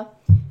da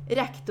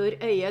rektor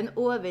Øyen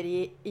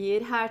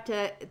overgir her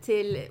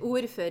til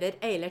ordfører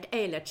Eilert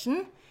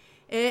Eilertsen,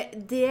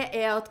 det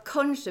at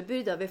kanskje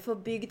burde vi få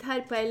bygd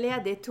her på en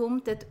ledig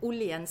tomt et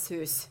oljens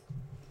hus.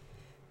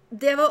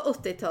 Det var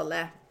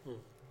 80-tallet.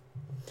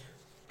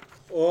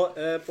 Og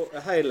på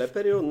hele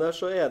perioden her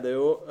så det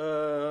jo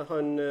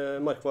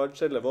Markvard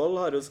Kjellevold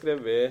har jo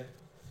skrevet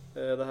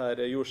det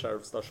her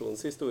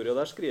jordskjelvstasjonens historie, og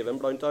der skriver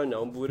han blant annet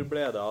om hvor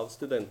ble det av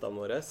studentene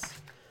våre.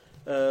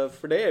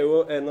 For det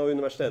jo en av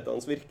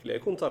universitetenes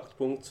virkelige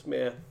kontaktpunkt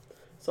med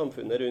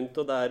samfunnet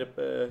rundt, og der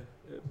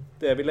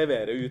det vi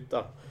leverer ut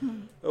da.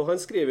 Og han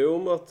skriver jo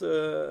om at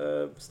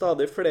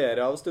stadig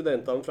flere av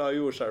studentene fra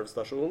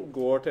jordskjelvstasjonen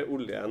går til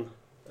oljen.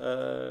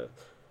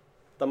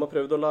 De har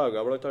prøvd å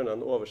lage blant annet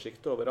en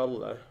oversikt over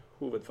alle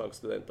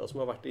hovedfagsstudenter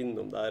som har vært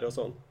innom der og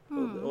sånn.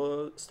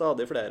 Og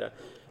stadig flere.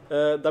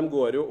 De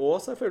går jo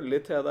også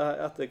selvfølgelig til det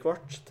etter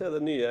hvert til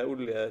det nye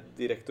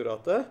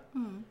oljedirektoratet.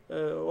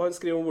 Og han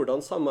skriver om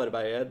hvordan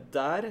samarbeidet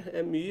der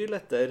mye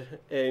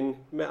lettere enn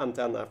med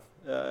NTNF.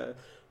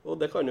 Og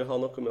det kan jo ha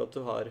noe med at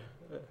du har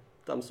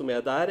de som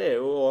der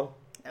jo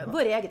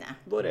våre egne.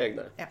 Våre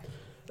egne. Ja.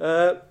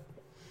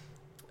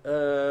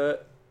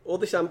 Og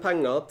det kommer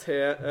penger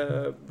til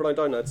blant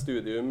annet et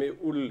studium i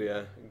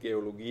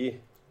oljegeologi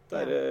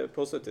der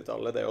på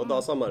 70-tallet, og da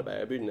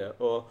samarbeidet begynner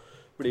å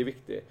bli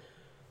viktig.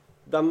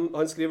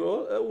 Han skriver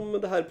også om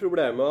det her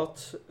problemet at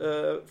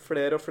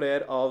flere og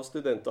flere av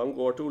studentene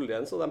går til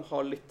oljen, så de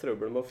har litt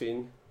trøbbel med å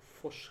finne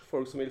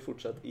folk som vil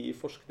fortsette i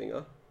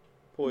forskningen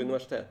på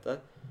universitetet.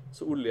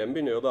 Så oljen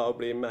begynner jo da å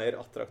bli mer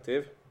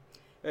attraktiv.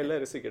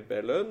 Eller sikkert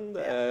bedre lønn.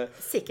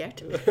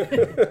 Sikkert.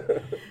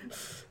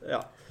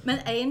 Ja. Men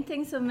en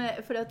ting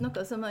for at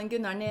noe som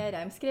Gunnar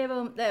Nerheim skrev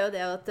om, det jo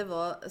det at det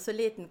var så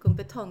liten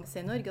kompetanse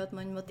i Norge at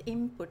man måtte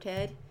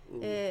importere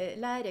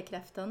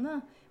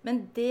lærekreftene.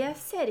 Men det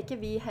ser ikke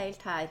vi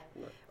helt her.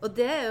 Og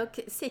det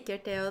jo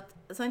sikkert det at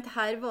sant,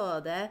 her var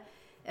det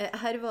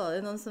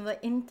noen som var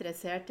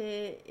interessert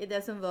i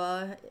det som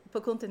var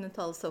på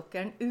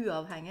kontinentalsokkelen,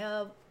 uavhengig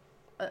av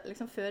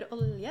liksom før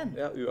oljen.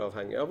 Ja,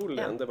 uavhengig av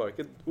oljen. Ja. Det var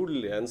ikke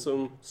oljen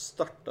som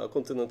startet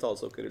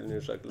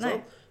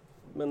kontinentalsokkelundersøkelsen.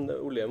 Men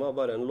oljen var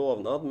bare en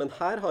lovnad. Men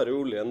her har jo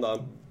oljen da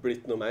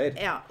blitt noe mer.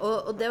 Ja,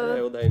 og det er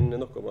jo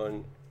noe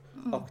man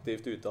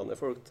aktivt utdanner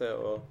folk til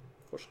å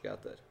forske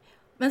etter.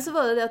 Men så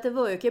var det at det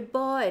var jo ikke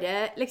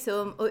bare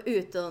liksom å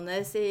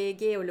utdannes i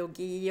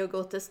geologi og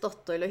gå til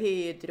Statoil og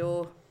Hydro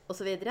og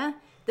så videre.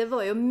 Det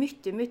var jo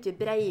mye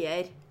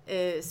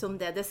bredere som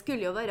det. Det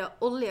skulle jo være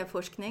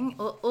oljeforskning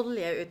og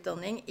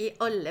oljeutdanning i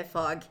alle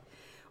fag.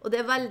 Og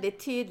det veldig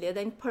tydelig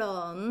den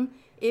planen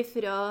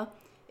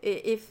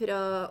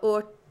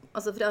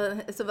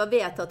som var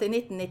vedtatt i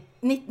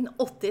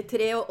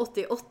 1983 og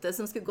 88,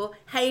 som skulle gå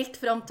helt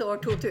fram til år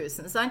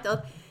 2000. Sant?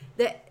 At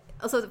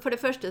for det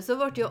første så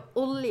ble jo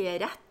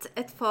oljerett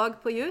et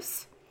fag på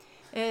JUS.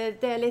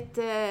 Det er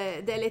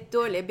litt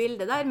dårlig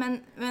bilde der, men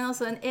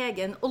også en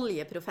egen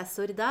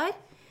oljeprofessor der.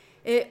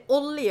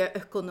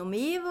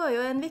 Oljeøkonomi var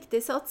jo en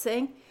viktig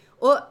satsing.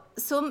 Og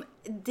som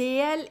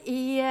del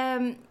i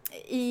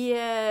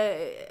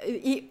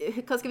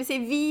hva skal vi si,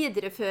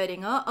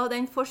 videreføringen av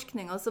den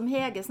forskningen som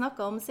Hege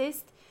snakket om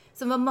sist,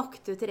 som var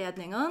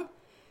maktutredningene,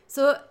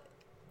 så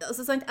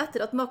altså, sant,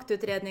 etter at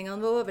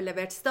maktutredningene var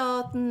overlevert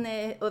staten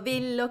og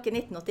Willoch i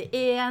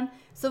 1981,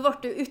 så ble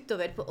det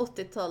utover på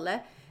 80-tallet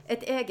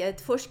et eget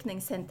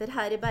forskningssenter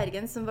her i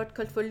Bergen som ble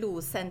kalt for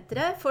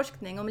LO-senteret,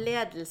 forskning om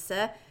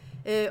ledelse,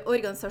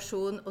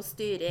 organisasjon og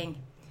styring.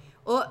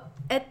 Og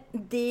et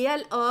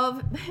del av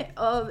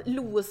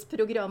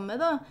LOS-programmet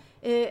da,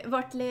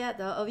 ble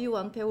ledet av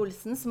Johan P.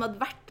 Olsen, som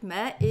hadde vært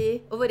med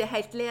og vært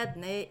helt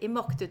ledende i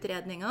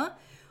maktutredninger.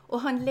 Og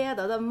han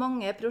ledet da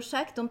mange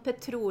prosjekt om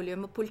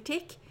petroleum og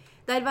politikk,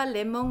 der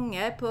veldig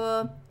mange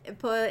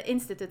på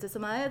instituttet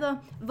som jeg da,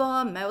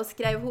 var med og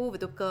skrev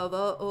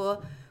hovedoppgaver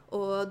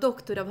og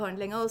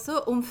doktoravhandlinger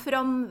også, om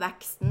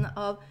framveksten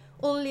av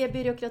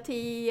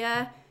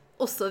oljebyråkratiet,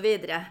 og så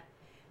videre.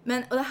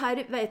 Og det her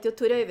vet jo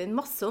Tor Øyvind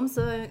masse om,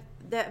 så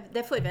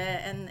det får vi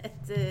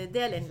et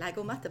delinnlegg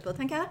om etterpå,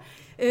 tenker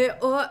jeg.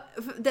 Og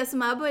det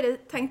som jeg bare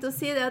tenkte å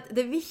si, er at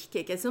det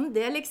virker ikke som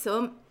det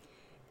liksom,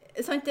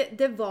 sant,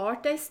 det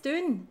varte en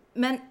stund,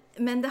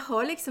 men det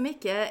har liksom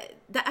ikke,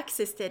 det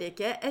eksisterer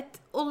ikke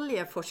et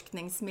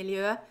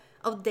oljeforskningsmiljø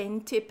av den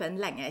typen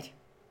lenger.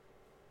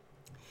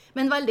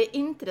 Men veldig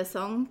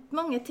interessant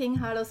mange ting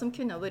her da, som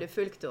kunne ha vært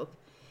fulgt opp.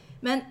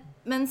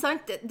 Men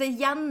sant, det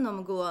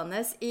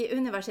gjennomgående i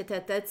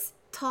universitetets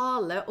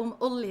tale om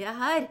olje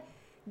her,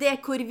 det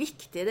er hvor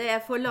viktig det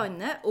er for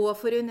landet og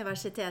for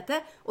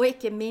universitetet, og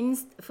ikke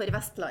minst for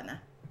Vestlandet.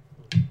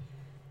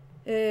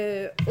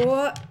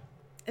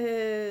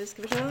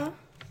 Skal vi se?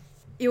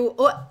 Jo,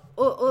 og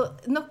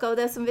noe av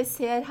det som vi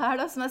ser her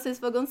da, som jeg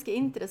synes var ganske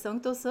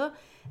interessant også,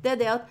 det er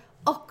det at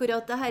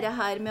akkurat det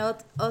her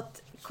med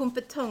at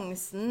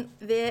kompetansen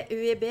ved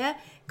UiB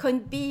kan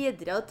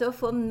bidra til å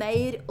få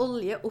mer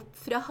olje opp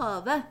fra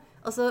havet.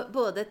 Altså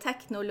både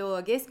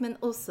teknologisk, men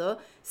også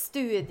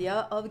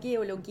studier av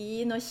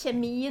geologien og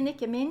kjemien,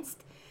 ikke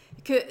minst.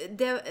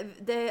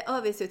 Det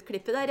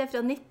avisutklippet der er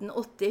fra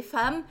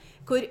 1985,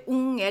 hvor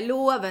unge,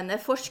 lovende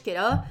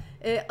forskere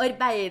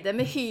arbeider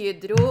med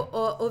Hydro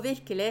og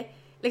virkelig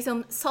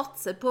liksom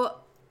satser på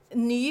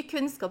ny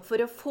kunnskap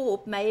for å få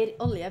opp mer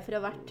olje fra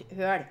hvert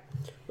høl.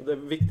 Og det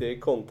viktige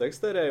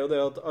kontekst der er jo det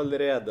at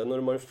allerede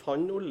når man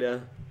fant olje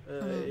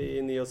i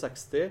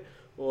 69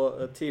 og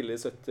tidlig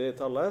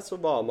 70-tallet, så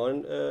var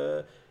man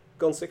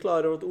ganske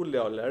klar over at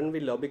oljealderen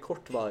ville bli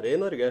kortvarig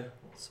i Norge.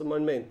 Så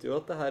man mente jo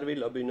at det her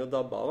ville begynne å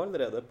dabbe av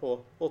allerede på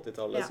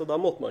 80-tallet. Ja. Så da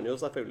måtte man jo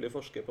selvfølgelig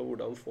forske på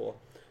hvordan få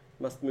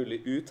mest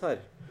mulig ut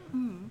her.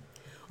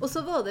 Og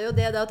så var det jo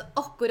det at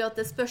akkurat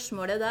det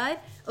spørsmålet der,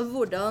 og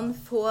hvordan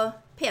få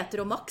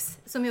Petromax,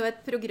 som jo er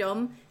et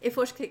program i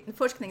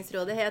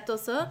Forskningsrådet het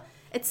også,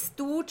 et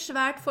stort,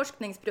 svært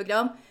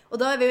forskningsprogram,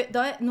 og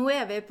nå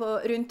er vi på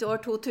rundt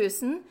år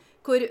 2000,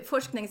 hvor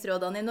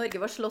forskningsrådene i Norge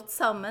var slått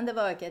sammen, det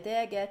var ikke et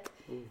eget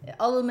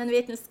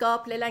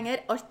allmennvitenskapelig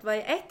lenger, alt var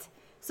i ett.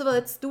 Så var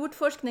det et stort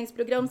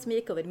forskningsprogram som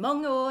gikk over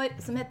mange år,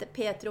 som heter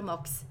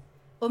Petromax.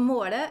 Og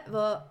målet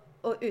var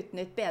å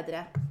utnytte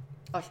bedre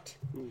alt.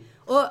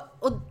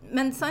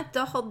 Men sant,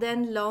 da hadde jeg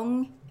en lang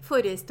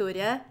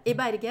forhistorie i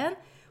Bergen,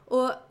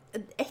 og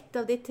et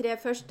av de 3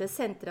 første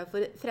sentra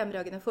for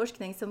fremragende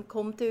forskning som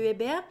kom til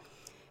UiB,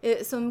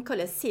 som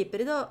kalles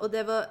SIPRI da, og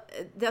det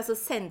er altså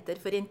Senter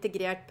for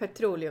integrert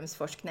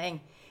petroleumsforskning.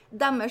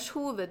 Deres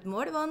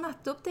hovedmål var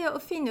nettopp det å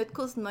finne ut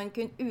hvordan man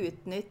kunne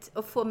utnytte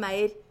og få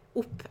mer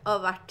opp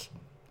av hvert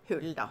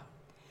hull da.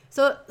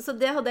 Så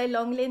det hadde en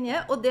lang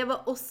linje, og det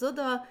var også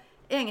da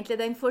egentlig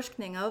den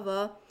forskningen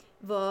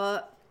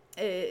var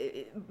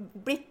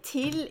blitt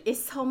til i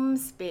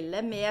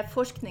samspillet med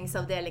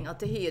forskningsavdelingen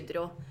til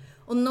Hydro.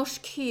 Og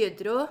Norsk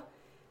Hydro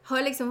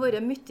har liksom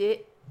vært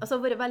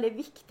veldig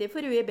viktig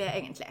for UiB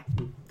egentlig.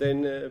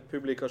 Den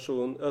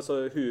publikasjonen,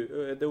 altså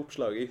det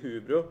oppslaget i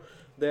Hubro,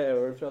 det er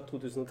vel fra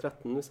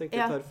 2013, hvis jeg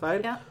ikke tar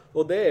feil. Ja.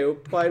 Og det er jo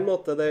på en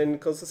måte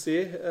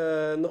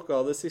noe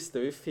av det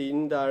siste vi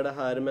finner der det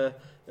her med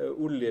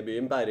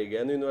oljebyen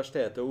Bergen,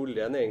 universitetet og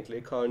oljen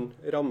egentlig kan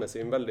rammes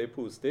inn veldig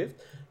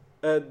positivt.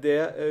 Det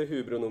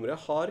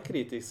Hubro-nummeret har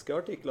kritiske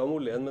artikler om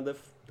oljen, men de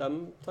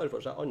tar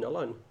for seg andre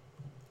land.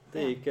 Det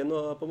er ikke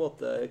noe på en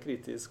måte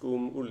kritisk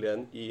om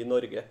oljen i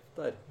Norge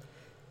der.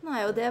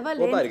 Nei, og det er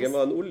veldig... Og Bergen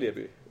var en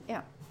oljeby.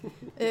 Ja.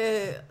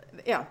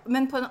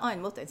 Men på en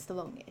annen måte enn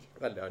Stavanger.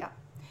 Veldig annen. Ja.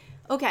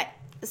 Ok,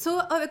 så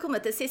har vi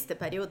kommet til siste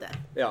periode.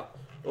 Ja,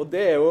 og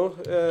det er jo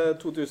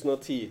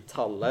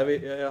 2010-tallet. Vi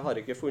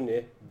har ikke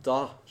funnet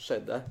da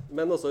skjedde,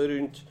 men også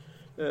rundt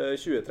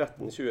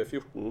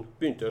 2013-2014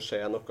 begynte å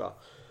skje noe.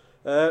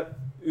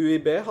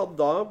 UiB hadde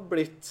da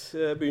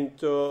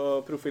begynt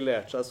å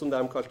profilere seg som det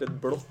de kalte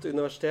et blått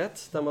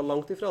universitet. De var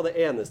langt ifra det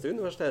eneste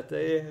universitetet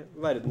i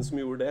verden som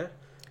gjorde det.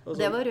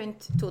 Det var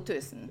rundt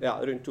 2000. Ja,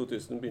 rundt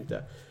 2000 begynte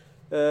det.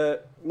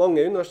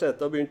 Mange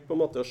universiteter begynte på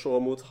en måte å se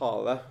mot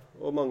havet,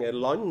 og mange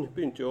land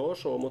begynte jo å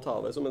se mot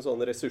havet som en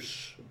sånn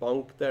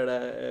ressursbank der det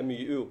er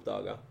mye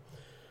uoppdaget.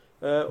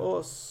 Og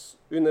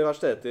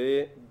universitetet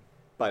i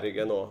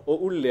Bergen også. Og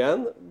oljen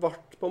ble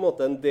på en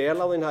måte en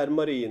del av denne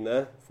marine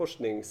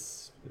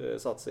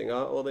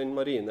forskningssatsingen og den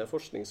marine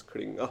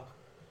forskningsklynga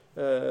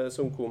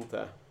som kom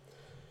til.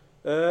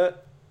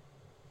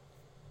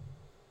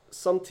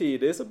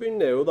 Samtidig så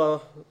begynner jo da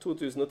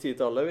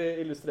 2010-tallet,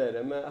 vi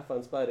illustrerer med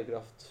FNs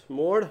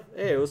bærekraftmål,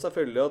 er jo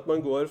selvfølgelig at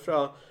man går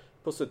fra,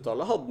 på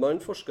 70-tallet hadde man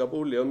forsket på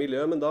olje og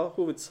miljø, men da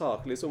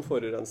hovedsakelig som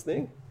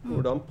forurensning,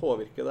 hvordan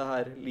påvirker det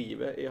her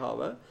livet i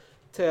havet,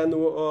 til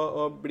nå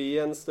å bli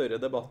en større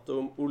debatt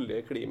om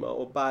olje, klima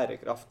og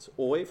bærekraft,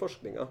 og i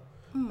forskninga,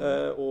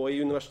 og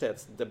i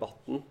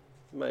universitetsdebatten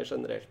mer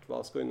generelt.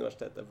 Hva skal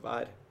universitetet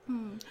være?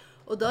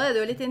 Og da er det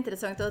jo litt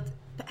interessant at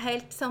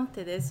helt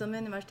samtidig som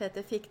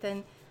universitetet fikk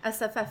den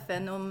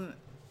SFF-en om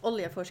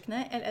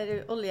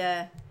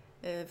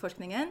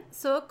oljeforskningen,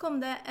 så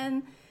kom det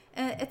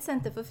et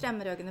senter for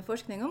fremragende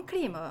forskning om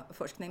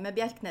klimaforskning med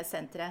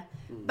Bjerknessenteret,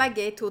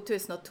 begge i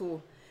 2002.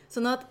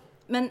 Sånn at,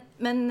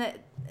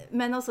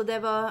 men altså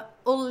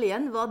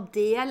oljen var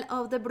del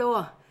av det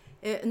blå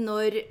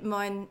når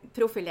man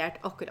profilerte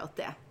akkurat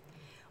det.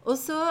 Og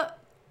så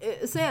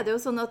er det jo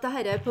sånn at det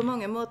her på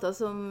mange måter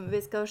som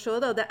vi skal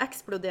se da, det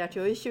eksploderte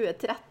jo i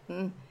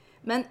 2013,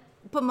 men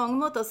på mange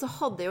måter så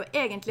hadde det jo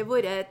egentlig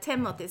vært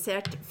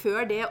tematisert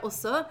før det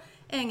også,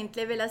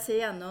 egentlig vil jeg si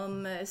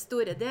gjennom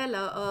store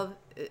deler av,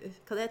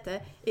 hva det heter,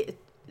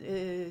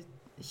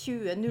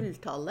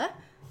 2000-tallet,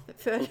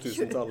 før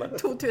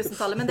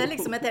 2000-tallet, men det er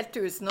liksom et helt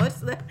 1000 år,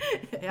 så det,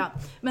 ja.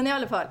 Men i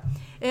alle fall.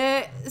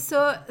 Så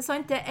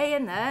sant, det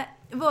ene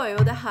var jo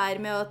det her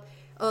med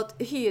at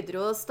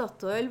Hydro og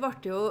Statoil ble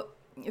jo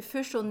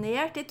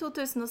fusjonert i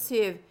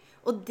 2007,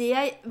 og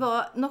det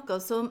var noe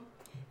som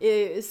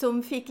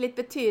fikk litt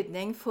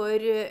betydning for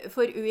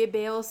UiB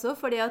også,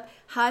 fordi at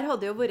her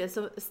hadde jo vært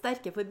så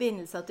sterke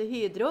forbindelser til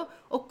Hydro,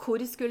 og hvor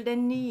skulle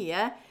den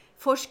nye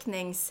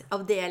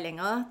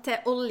forskningsavdelingen til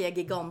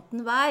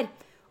oljegiganten være?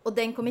 Og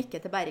den kom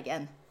ikke til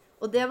Bergen.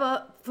 Og det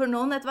var for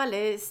noen et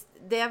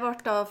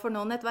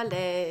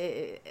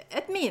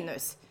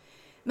minus.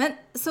 Men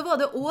så var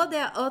det også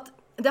det at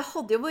det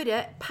hadde jo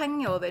vært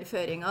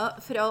pengeoverføringer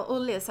fra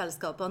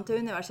oljeselskapene til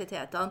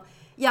universitetene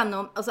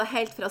gjennom, altså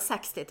helt fra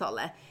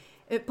 60-tallet.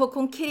 På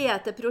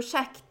konkrete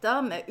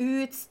prosjekter med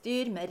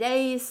utstyr, med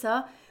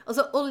reiser.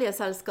 Altså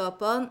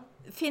oljeselskapene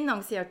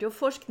finansierte jo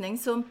forskning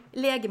som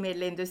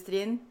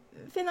legemiddelindustrien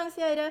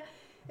finansierer,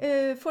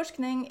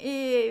 forskning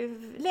i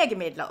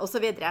legemidler og så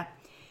videre.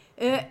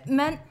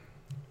 Men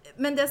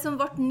det som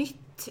ble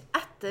nytt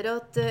etter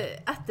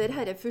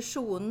denne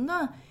fusjonen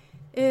da,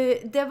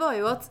 det var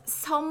jo at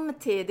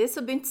samtidig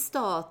så begynte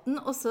staten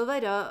også å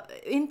være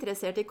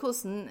interessert i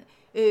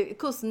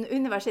hvordan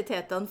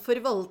universitetene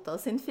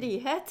forvaltet sin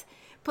frihet,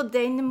 på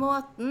den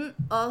måten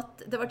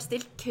at det ble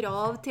stilt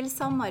krav til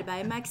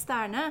samarbeid med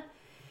eksterne,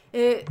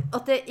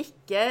 at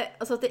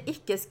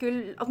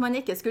man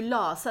ikke skulle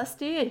la seg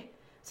styre.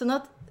 Sånn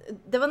at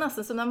det var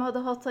nesten som de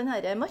hadde hatt sånn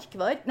her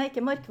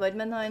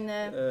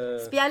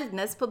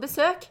Spjeldnes på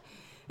besøk.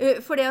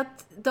 Fordi at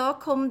da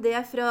kom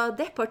det fra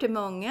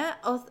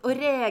departementet og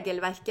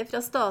regelverket fra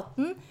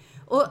staten,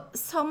 og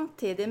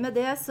samtidig med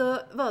det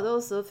så var det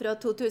også fra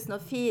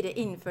 2004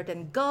 innført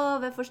en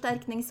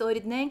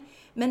gaveforsterkningsordning,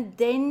 men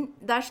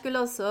der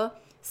skulle også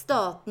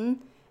staten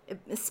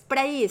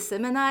spleise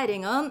med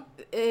næringene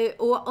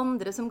og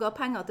andre som ga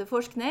penger til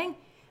forskning,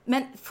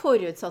 men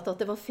forutsatt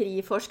at det var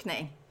fri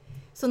forskning.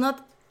 Sånn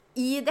at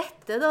i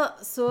dette da,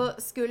 så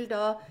skulle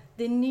da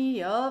de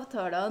nye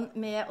avtalene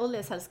med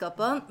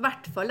oljeselskapene, i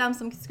hvert fall de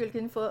som skulle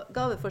kunne få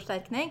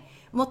gaveforsterkning,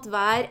 måtte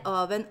være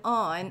av en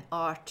annen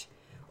art.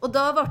 Og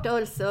da ble det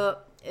altså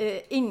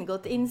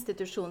inngått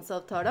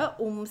institusjonsavtaler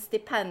om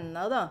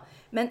stipender da.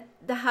 Men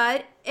det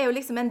her er jo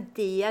liksom en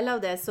del av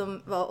det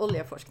som var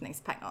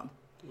oljeforskningspengene.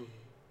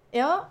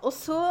 Ja, og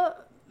så,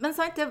 men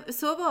sant,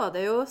 så var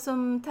det jo,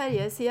 som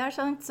Terje sier,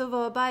 sant, så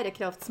var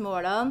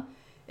bærekraftsmålene,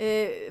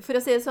 for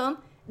å si det sånn,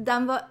 de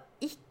var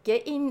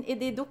ikke inn i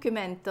de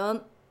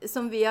dokumentene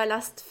som vi har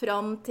lest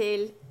fram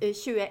til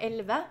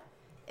 2011.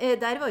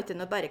 Der var ikke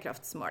noe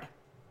bærekraftsmål.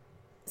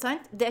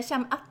 Sant? Det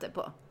kommer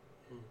etterpå.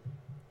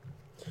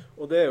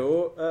 Og det er jo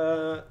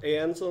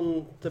en sånn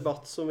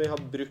debatt som vi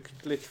har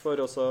brukt litt for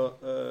å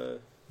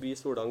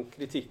vise hvordan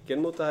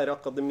kritikken mot det her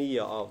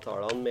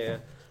akademia-avtalene med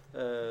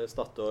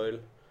Statoil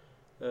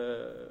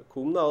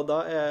kom da, og da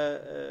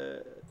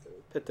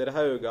Petter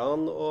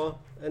Haugan og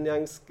en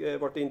gjeng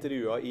ble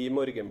intervjuet i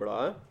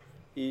Morgenbladet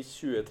i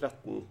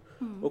 2013,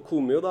 og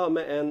kom jo da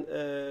med en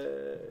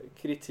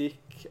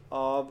kritikk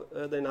av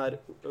den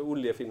her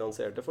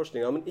oljefinansierte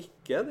forskningen, men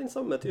ikke den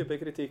samme type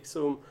kritikk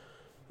som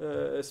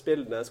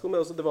Spjeldnes kom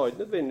med. Det var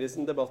ikke nødvendigvis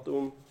en debatt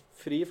om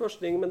fri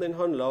forskning, men den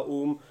handlet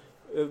om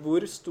hvor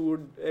stor,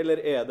 eller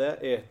det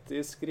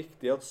etisk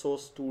riktig at så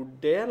stor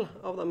del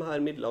av de her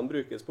midlene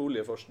brukes på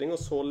oljeforskning, og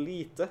så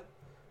lite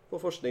på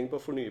forskning på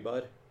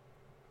fornybar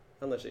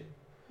energi.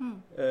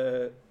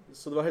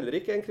 Så det var heller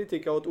ikke en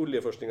kritikk av at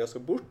oljeforskningen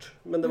skal bort,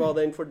 men det var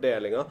den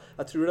fordelingen.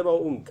 Jeg tror det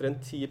var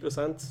omtrent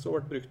 10% som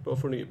ble brukt på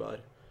fornybar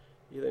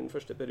i den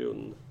første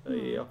perioden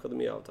i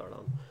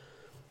akademiavtalene.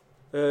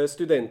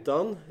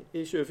 Studentene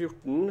i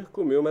 2014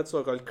 kom jo med et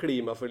såkalt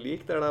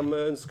klimaforlik, der de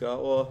ønsket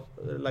å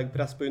legge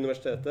press på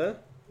universitetet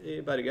i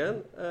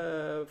Bergen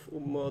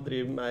om å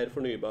drive mer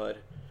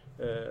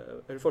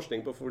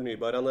forskning på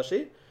fornybar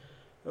energi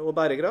og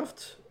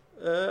bærekraft.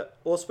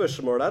 Og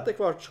spørsmålet etter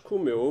hvert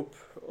kom jo opp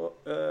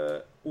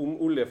om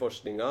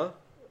oljeforskningen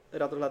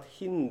rett og slett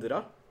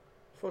hindret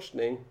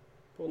forskning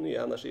på nye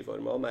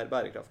energiformer og mer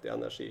bærekraftige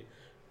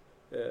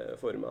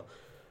energiformer.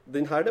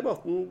 Denne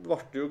debatten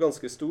ble jo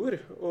ganske stor,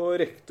 og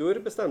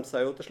rektor bestemte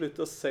seg jo til slutt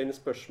å sende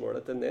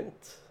spørsmålet til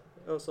NENT,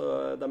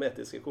 altså de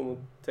etiske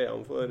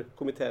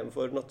komiteen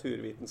for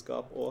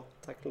naturvitenskap og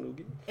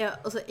teknologi. Ja,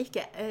 altså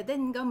ikke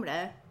den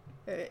gamle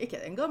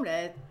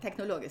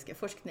teknologiske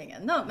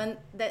forskningen, da, men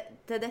det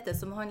er dette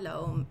som handler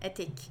om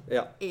etikk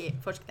i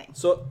forskning.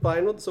 Så på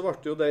en måte så ble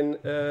jo den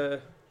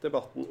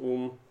debatten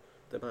om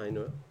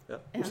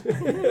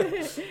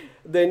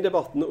den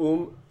debatten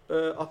om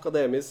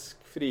akademisk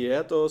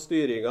frihet og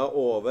styringa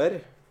over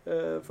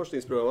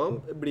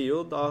forskningsprogrammene blir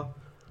jo da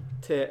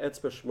til et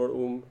spørsmål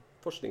om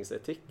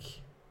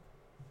forskningsetikk.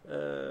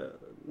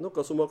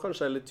 Noe som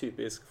kanskje er litt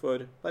typisk for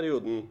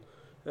perioden.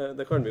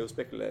 Det kan vi jo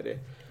spekulere i.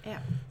 Ja.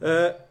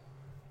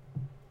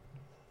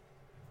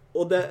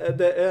 Og det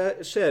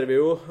ser vi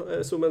jo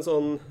som en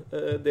sånn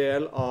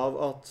del av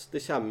at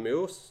det kommer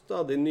jo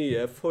stadig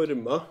nye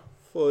former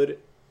for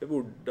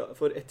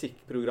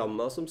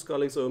etikkprogrammer som skal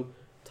liksom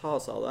ta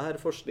seg av det her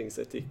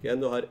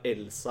forskningsetikken. Du har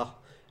ELSA,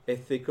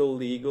 Ethical,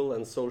 Legal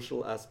and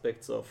Social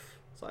Aspects of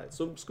Science,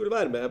 som skulle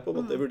være med på en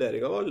måte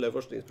vurdering av alle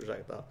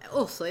forskningsprosjekter.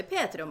 Også i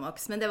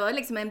Petromax, men det var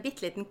liksom en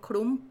bitteliten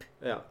klump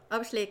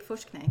av slik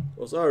forskning.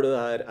 Og så har du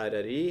det her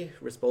RRI,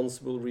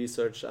 Responsible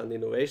Research and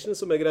Innovation,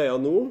 som er greia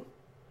nå.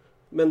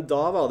 Men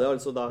da var det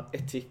altså da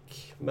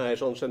etikk mer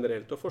sånn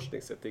generelt og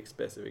forskningsetikk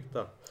spesifikt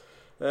da.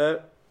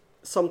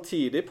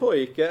 Samtidig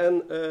pågikk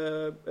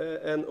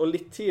og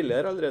litt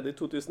tidligere, allerede i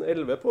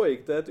 2011,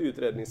 pågikk det et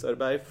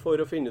utredningsarbeid for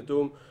å finne ut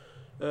om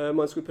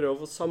man skulle prøve å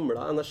få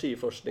samlet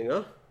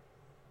energiforskningen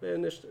ved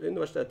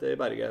Universitetet i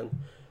Bergen.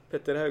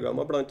 Petter Haugan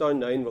var blant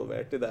annet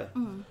involvert i det.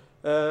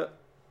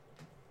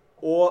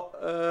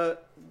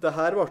 Det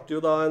her ble jo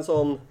da en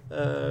sånn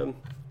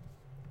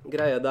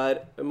greie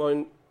der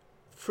man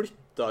flyttet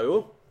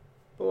jo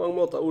på mange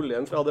måter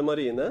oljen fra det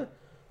marine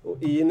og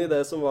inn i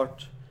det som ble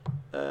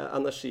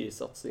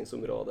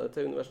energisatsingsområdet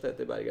til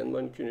Universitetet i Bergen.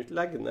 Man kunne ikke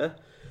legge ned.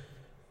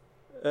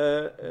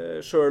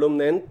 Selv om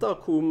NENT da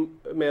kom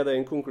med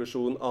den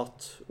konklusjonen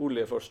at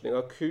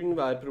oljeforskningen kunne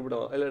være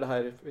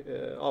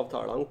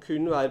avtalene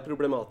kunne være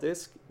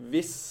problematisk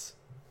hvis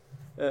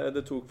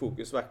det tok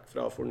fokus vekk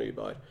fra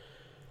fornybar.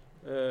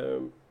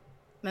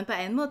 Men på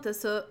en måte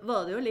så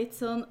var det jo litt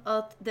sånn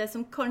at det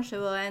som kanskje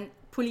var en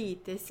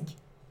politisk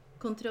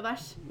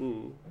kontrovers,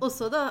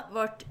 også da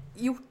ble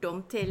gjort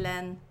om til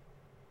en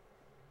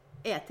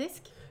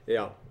etisk.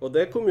 Ja, og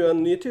det kom jo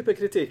en ny type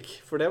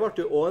kritikk, for det ble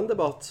jo også en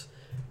debatt.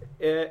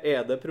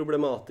 Er det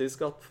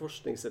problematisk at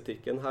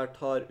forskningsetikken her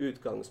tar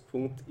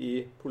utgangspunkt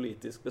i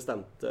politisk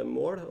bestemte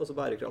mål, altså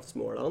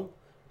bærekraftsmålene?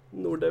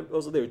 Det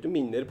er jo ikke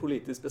mindre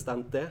politisk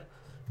bestemt det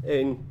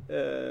enn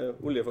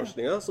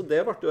oljeforskningen, så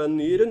det ble jo en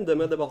ny runde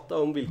med debatter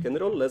om hvilken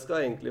rolle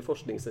skal egentlig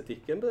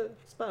forskningsetikken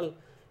spille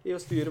i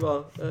å styre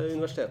hva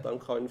universitetene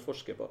kan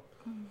forske på.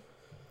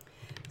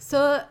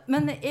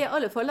 Men i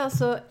alle fall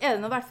så er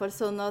det nå i hvert fall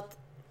sånn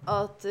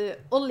at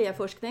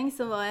oljeforskning,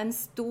 som var en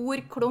stor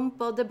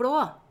klump av det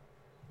blå,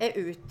 er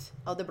ut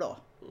av det blå,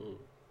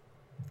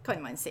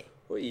 kan man si.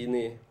 Og inn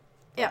i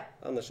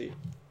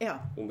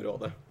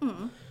energiområdet.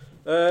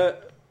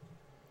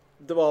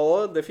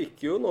 Det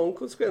fikk jo noen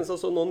konsekvenser,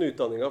 så noen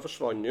utdanninger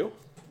forsvant jo.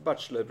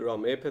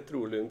 Bachelorprogrammet i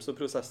petroleums- og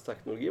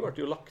prosessteknologi ble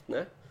jo lagt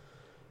ned.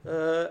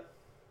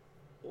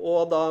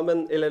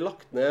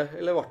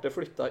 Eller ble det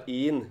flyttet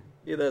inn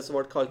i det som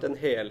ble kalt en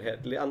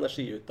helhetlig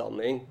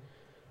energiutdanning.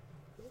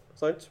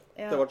 Sant?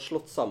 Det ble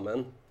slått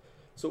sammen.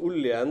 Så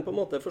oljen på en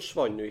måte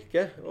forsvant jo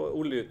ikke, og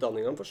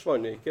oljeutdanningene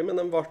forsvant jo ikke, men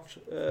de ble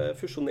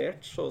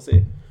fusjonert, så å si,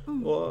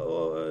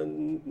 og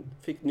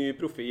fikk ny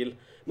profil.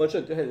 Man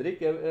skjønte jo heller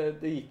ikke,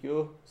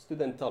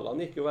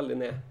 studenttallene gikk jo veldig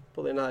ned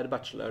på denne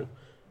bacheloren.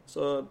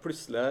 Så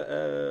plutselig,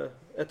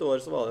 et år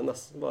så var det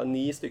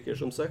 9 stykker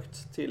som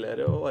søkte.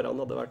 Tidligere årene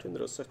hadde det vært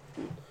 117.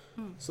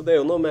 Så det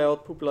er jo noe med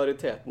at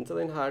populariteten til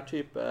denne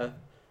type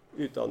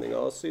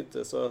utdanninger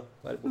syntes å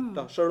være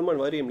borte, selv om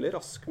man var rimelig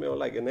rask med å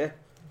legge ned.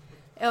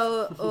 Ja,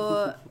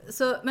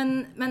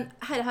 men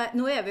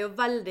nå er vi jo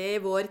veldig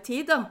i vår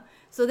tid da,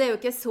 så det er jo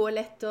ikke så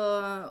lett å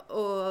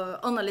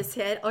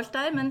analysere alt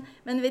der,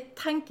 men vi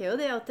tenker jo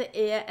det at det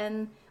er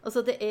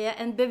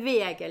en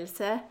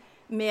bevegelse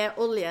med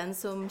oljen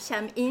som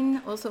kommer inn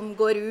og som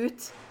går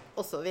ut,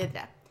 og så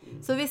videre.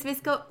 Så hvis vi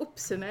skal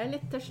oppsummere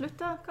litt til slutt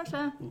da,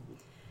 kanskje,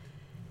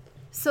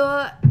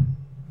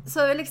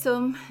 så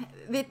liksom,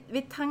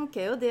 vi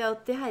tenker jo det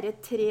at de her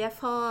 3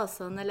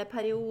 fasene eller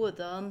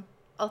periodene,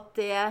 at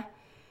det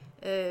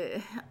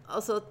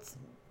altså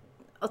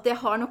at det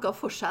har noe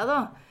for seg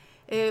da.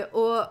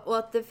 Og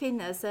at det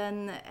finnes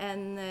en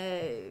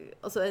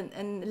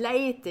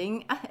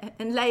leiting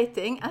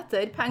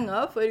etter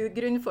penger for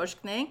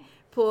grunnforskning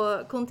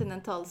på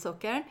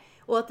kontinentalsokkelen,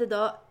 og at det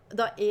da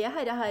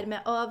her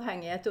med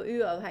avhengighet og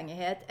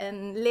uavhengighet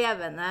en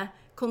levende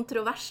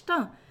kontrovers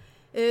da.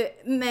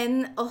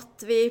 Men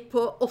at vi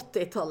på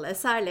 80-tallet,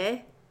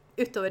 særlig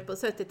utover på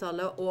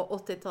 70-tallet og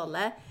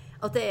 80-tallet,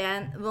 at det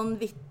en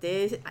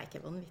vanvittig, nei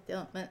ikke vanvittig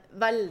da, men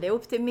veldig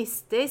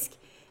optimistisk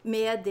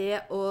med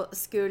det å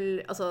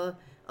skulle, altså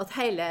at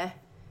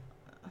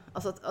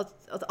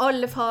at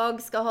alle fag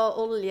skal ha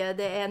olje,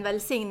 det en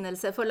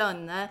velsignelse for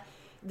landet,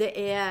 det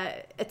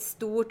et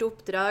stort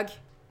oppdrag,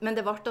 men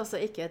det ble altså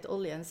ikke et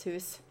oljens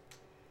hus.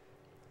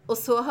 Og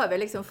så har vi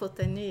liksom fått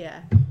den nye...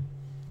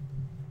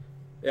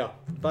 Ja,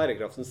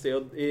 bærekraftens tid.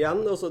 Og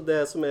igjen, altså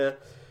det som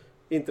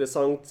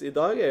interessant i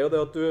dag jo det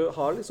at du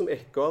har liksom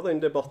ekko av den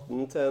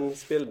debatten til en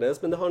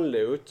Spildnes, men det handler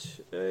jo ikke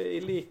i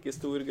like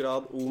stor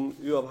grad om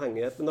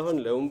uavhengighet, men det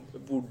handler om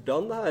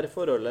hvordan det her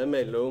forholdet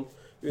mellom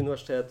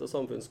universitet og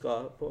samfunn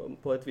skal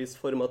på et vis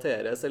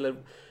formateres, eller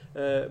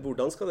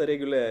hvordan skal det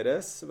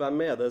reguleres, hvem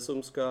det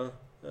som skal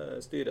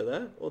styre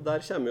det, og der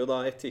kommer jo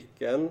da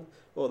etikken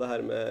og det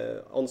her med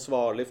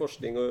ansvarlig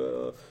forskning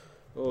og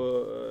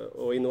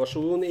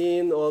innovasjon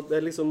inn, og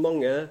det liksom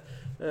mange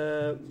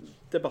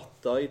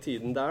debatter i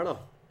tiden der da,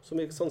 som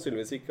vi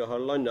sannsynligvis ikke har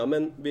landet,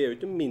 men vi jo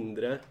ikke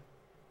mindre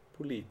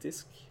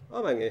politisk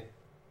avhengig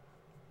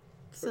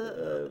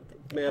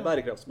med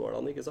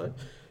bærekraftsmålene, ikke sant?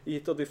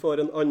 Gitt at vi får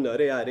en annen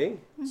regjering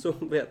som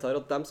vedtar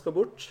at de skal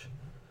bort,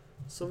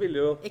 så vil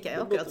jo... Ikke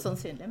akkurat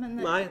sannsynlig, men,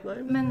 nei,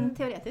 men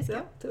teoretisk,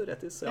 ja.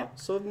 Teoretisk, ja.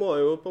 Så må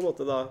jo på en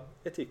måte da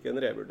etikken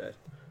revurdere.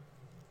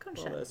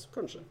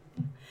 Kanskje.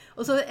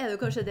 Og så det jo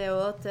kanskje det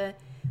også at,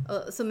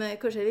 som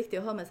kanskje viktig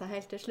å ha med seg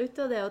helt til slutt,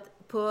 og det at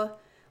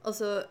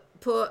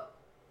på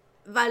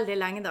veldig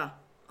lenge da,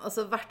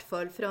 altså i hvert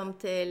fall frem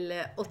til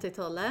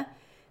 80-tallet,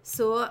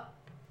 så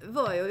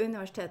var jo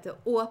universitetet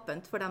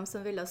åpent for dem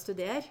som ville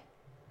studere.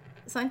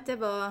 Sant? Det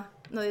var,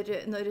 når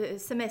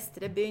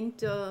semesteret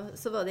begynte,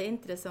 så var det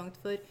interessant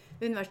for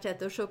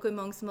universitetet å se hvor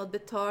mange som hadde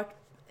betalt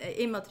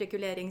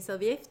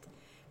immatrikuleringsavgift,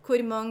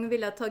 hvor mange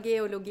ville ta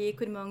geologi,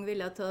 hvor mange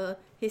ville ta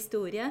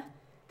historie.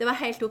 Det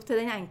var helt opp til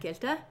den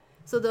enkelte.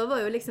 Så da var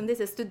jo liksom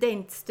disse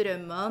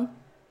studentstrømmene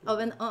av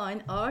en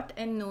annen art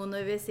enn nå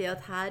når vi sier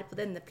at her på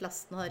denne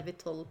plassen har vi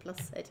 12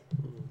 plasser.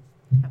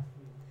 Ja.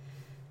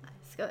 Nei,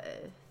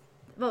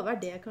 hva var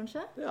det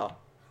kanskje? Ja,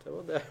 det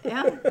var det.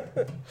 Ja.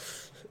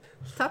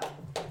 Takk.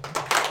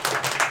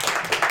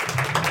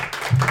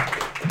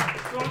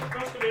 Da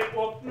skal vi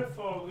åpne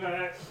for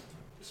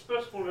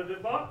spørsmål og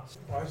debatt.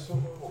 Altså,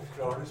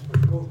 oppklarende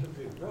spørsmål til å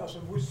begynne med. Altså,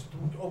 hvor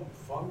stort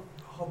omfang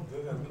hadde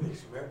denne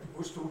virksomheten?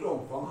 Hvor stort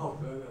omfang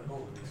hadde denne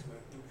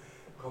oljevirksomheten?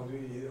 Kan du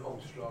gi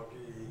anslag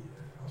i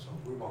altså,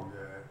 hvor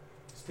mange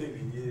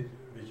stillinger,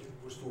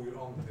 hvor stor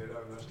andel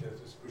av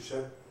universitetets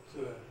budsjett?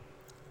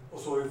 Og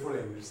så i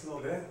forlengelsen av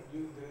det, du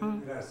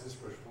reiser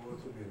spørsmålet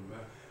til å begynne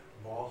med,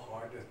 hva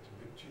har dette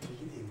betydd?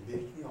 Hvilken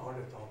innvirkning har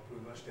dette hatt på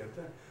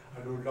universitetet?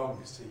 Det noen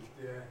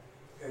langsiktige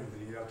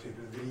endringer av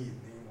typen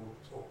vridning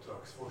mot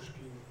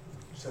oppdragsforskning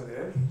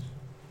generelt?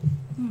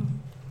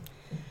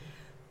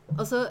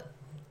 Altså,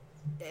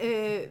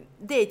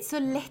 det ikke så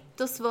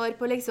lett å svare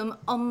på liksom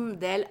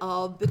andel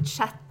av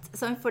budsjett,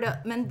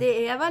 men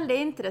det veldig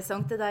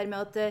interessant det der med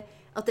at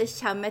det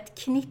kommer et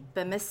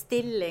knippe med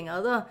stillinger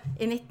da,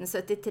 i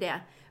 1973.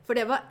 For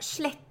det var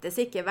slettes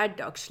ikke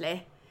hverdagslig.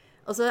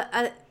 Altså,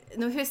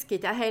 nå husker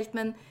ikke jeg helt,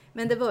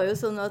 men det var jo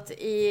sånn at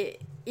i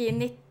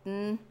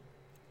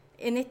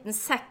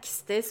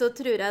 1960 så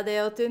tror jeg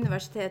det at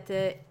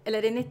universitetet,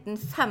 eller i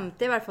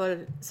 1950 i hvert fall,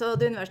 så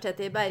hadde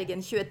universitetet i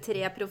Bergen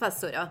 23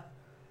 professorer.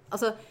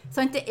 Altså,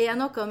 sant, det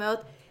noe med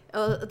at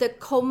det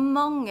kom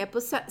mange på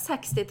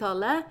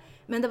 60-tallet,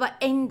 men det var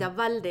enda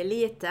veldig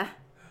lite.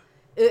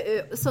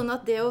 Sånn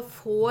at det å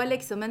få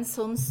liksom en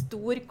sånn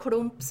stor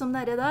klump som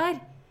det der,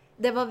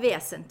 det var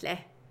vesentlig.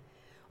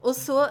 Og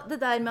så det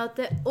der med at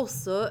det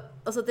også,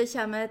 altså det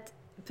kommer et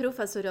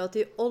professorat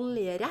i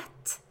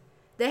oljerett.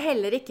 Det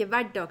heller ikke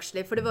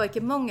hverdagslig, for det var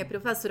ikke mange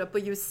professorer på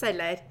juss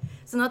heller.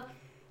 Sånn at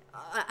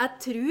jeg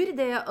tror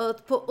det at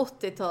på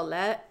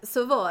 80-tallet så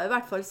var det i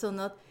hvert fall sånn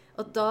at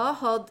da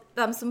hadde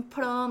de som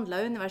planla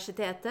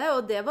universitetet,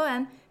 og det var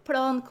en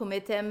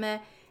plankomité med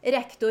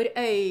rektor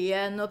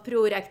Øyen og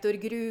prorektor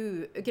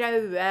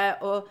Graue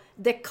og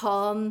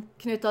dekan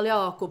Knut Dahl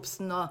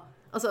Jacobsen og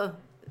altså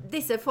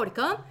disse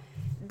folkene,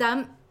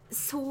 de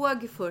så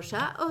for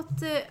seg at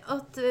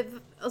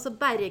altså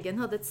Bergen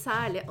hadde et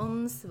særlig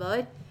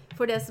ansvar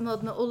for det som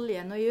hadde med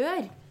oljen å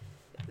gjøre,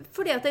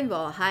 fordi at den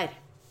var her.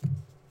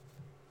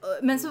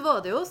 Men så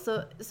var det jo også,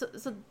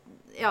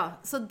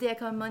 så det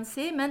kan man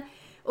si, men,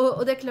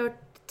 og det klart,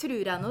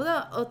 tror jeg nå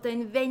da, at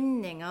den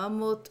vendingen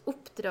mot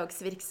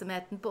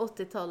oppdragsvirksomheten på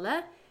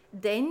 80-tallet,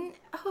 den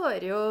har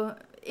jo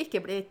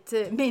ikke blitt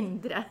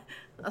mindre.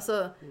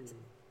 Altså,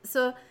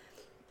 så,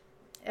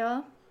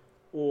 ja.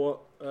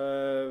 Og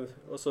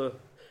altså,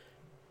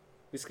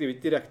 vi skriver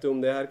ikke direkte om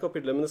det her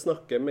kapitlet, men det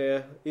snakker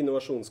med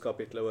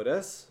innovasjonskapitlet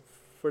vårt.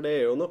 For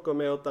det jo noe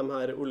med at de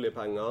her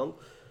oljepengene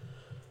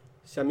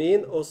kommer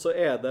inn, og så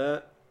det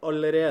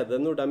allerede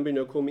når de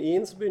begynner å komme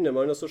inn, så begynner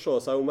man også å se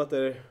seg om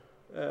etter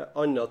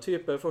annen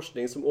type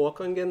forskning som også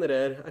kan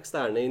generere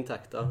eksterne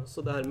inntekter.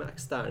 Så det her med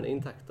eksterne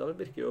inntekter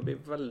virker jo å bli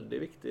veldig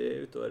viktig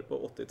utover på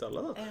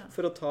 80-tallet, da,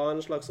 for å ta en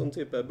slags sånn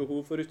type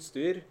behov for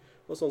utstyr,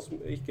 og sånn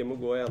som ikke må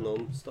gå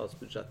gjennom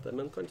statsbudsjettet,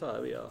 men kan ta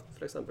det via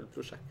for eksempel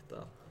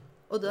prosjekter.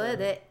 Og da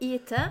det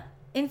IT,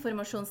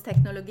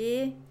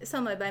 informasjonsteknologi,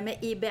 samarbeid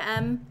med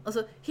IBM,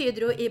 altså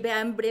Hydro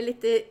IBM blir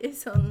litt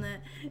sånn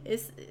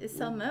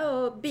samme,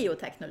 og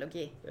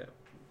bioteknologi. Ja.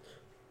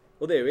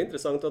 Og det jo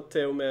interessant at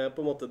til og med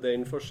på en måte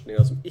den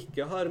forskningen som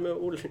ikke har med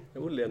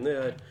oljen å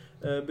gjøre,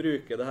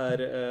 bruker det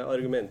her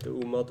argumentet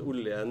om at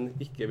oljen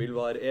ikke vil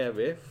være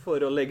evig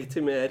for å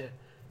legitimere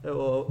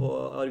og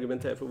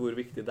argumentere for hvor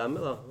viktig de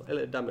da,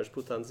 eller deres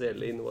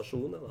potensielle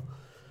innovasjon da.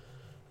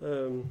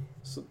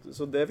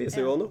 Så det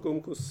viser jo noe om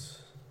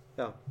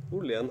hvordan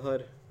oljen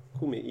har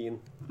kommet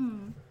inn.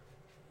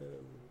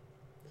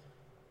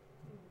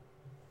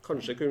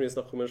 Kanskje kunne vi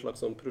snakke om en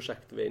slags sånn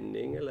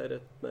prosjektvending, eller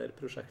et mer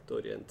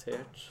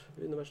prosjektorientert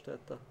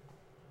universitet da.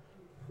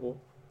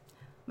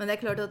 Men det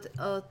klart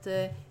at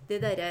det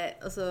der,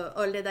 altså,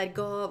 alle de der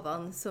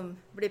gavene som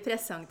blir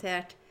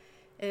presentert,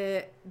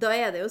 da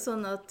det jo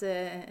sånn at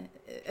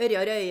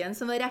Ørjar Øyen,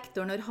 som var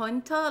rektor når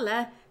han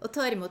taler og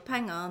tar imot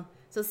pengene,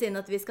 så sier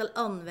han at vi skal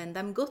anvende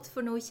dem godt,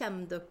 for nå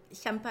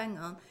kommer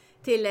pengene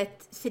til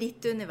et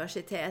fritt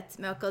universitet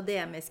med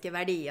akademiske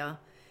verdier.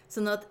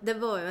 Sånn at det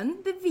var jo en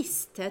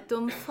bevissthet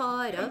om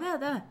farer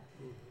ved det.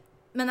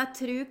 Men jeg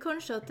tror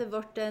kanskje at det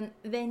ble en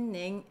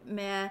vending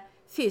med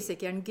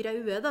fysikeren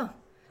Graue da,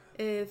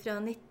 fra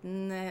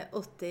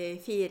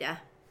 1984.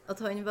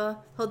 At han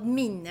hadde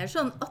mindre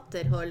sånn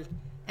atterhold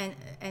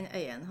enn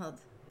Øyen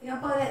hadde. Ja,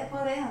 bare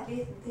en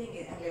liten ting,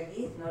 eller en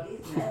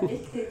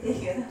viktig ting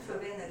i den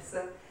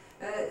forbindelse.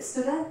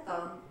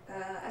 Studentene,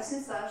 jeg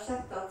synes jeg har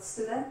sett at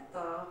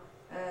studenter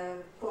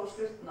på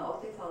slutten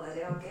av 80-tallet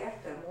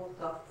reagerte mot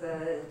at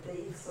det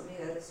gikk så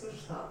mye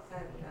ressurser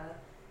til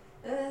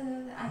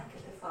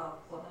enkelte fag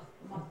på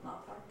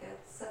matnat. Har ikke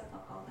sett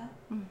noe om det?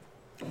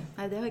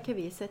 Nei, det har ikke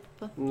vi sett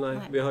på. Nei,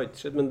 vi har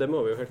ikke sett, men det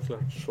må vi jo helt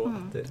klart se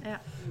etter,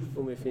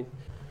 om vi finner.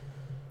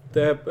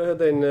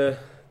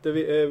 Det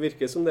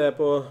virker som det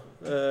på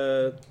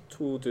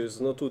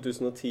 2000- og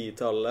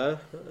 2010-tallet.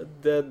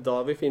 Det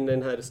da vi finner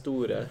den her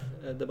store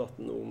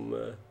debatten om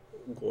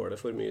går det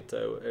for mye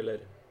til, eller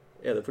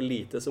det for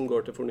lite som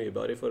går til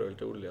fornybar i forhold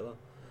til olje da.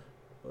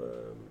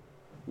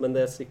 Men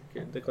det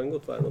sikkert, det kan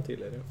godt være noe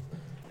tidligere, ja.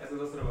 Jeg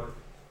synes også det var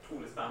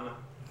utrolig spennende.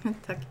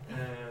 Takk.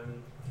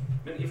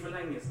 Men i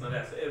forlengelsen av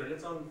det, så det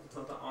litt sånn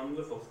at den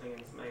andre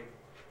forskningen som jeg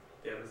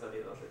delvis har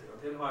bidratt litt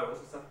til, har jeg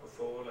også sett på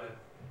forholdet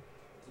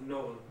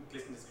når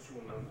liksom,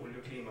 diskusjonen om olje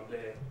og klima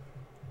ble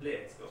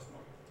et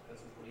spørsmål,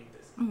 sånn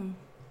politisk.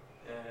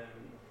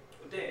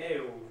 Og det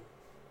jo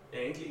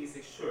egentlig i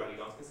seg selv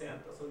ganske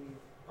sent, altså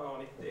par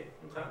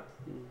 90 omtrent.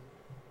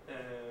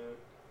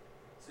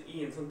 Så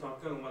i en sånn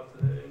tanke om at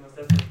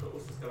universitetet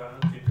også skal være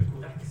en type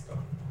korreks da,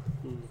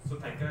 så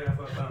tenker jeg i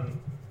hvert fall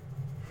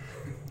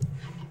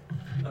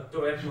at da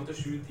på en måte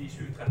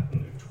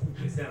 2010-2013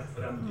 utrolig sent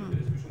for den type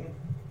diskusjon.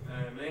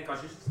 Men jeg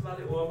kanskje ikke så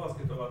veldig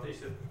overrasket over at det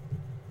ikke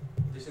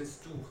en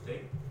stor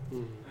ting.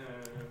 Men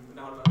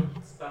det hadde vært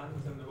litt spennende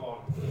som det var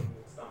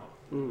motstander.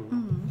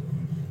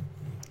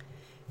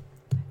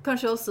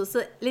 Kanskje også så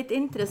litt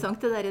interessant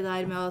det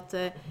der med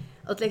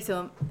at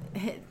liksom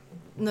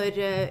når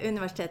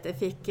universitetet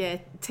fikk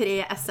 3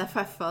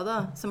 SFF-er da,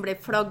 som ble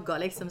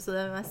flagget liksom, så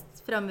det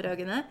mest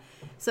fremragende,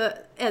 så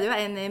det jo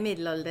en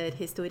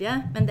middelalderhistorie,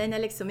 men den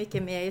liksom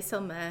ikke med i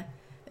samme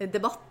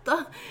debatt da.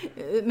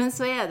 Men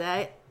så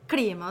det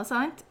klima,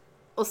 sant?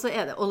 Og så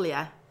det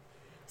olje.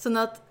 Sånn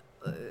at,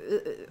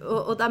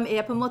 og de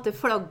på en måte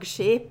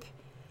flaggskip,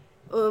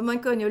 og man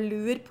kan jo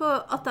lure på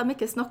at de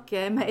ikke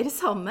snakker mer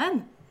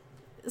sammen,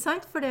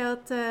 sant? Fordi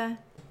at...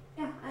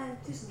 Ja,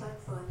 tusen takk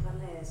for et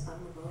veldig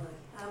spennende foredrag.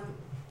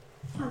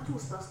 Jeg har 2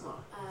 spørsmål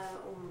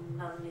om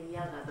den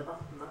nyere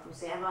debatten.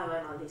 Jeg var jo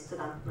en av de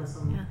studentene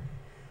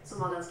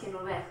som var ganske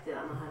involvert i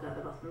denne her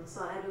debatten.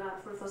 Så du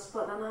for det første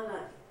på denne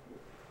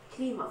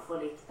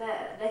klimaforlik, det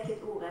ikke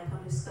et ord jeg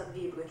kan huske at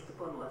vi brukte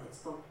på noe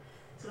tidspunkt.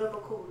 Så da på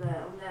om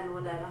det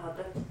noe dere har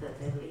døpt det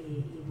til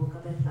i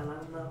bokkapitlet,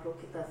 eller om dere har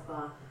plukket det fra,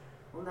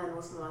 om det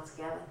noe som har vært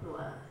skrevet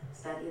noe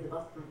sted i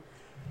debatten.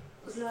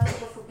 Og så lurer jeg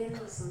på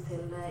forbindelsen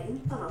til det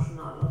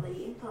internasjonale og de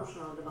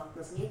internasjonale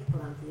debattene som gikk på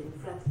den tiden.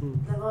 For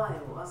det var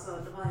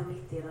jo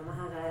midt i denne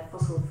her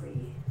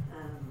fossil-free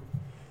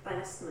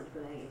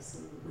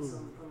investment-bevegelsen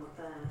som på en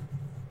måte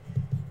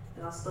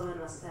rastet over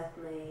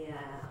universitetene i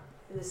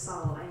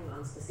USA og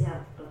England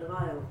spesielt. Og det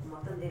var jo på en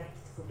måte en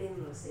direkte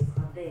forbindelse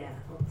fra det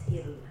og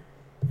til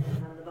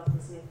den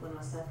debatten som gikk på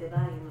universitetet i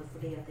Bergen, men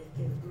fordi at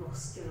ikke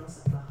norske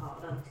universiteter har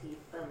den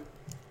typen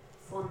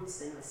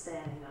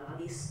fondsinvesteringer av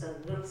de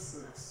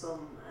størrelsene som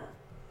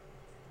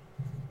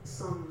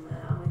som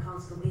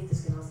amerikanske og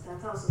britiske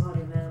universiteter, så var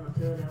det jo mer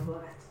naturlig å gå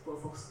rett på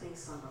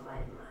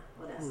forskningssamarbeidene.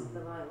 Og det, så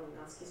det var jo en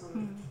ganske sånn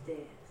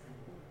viktig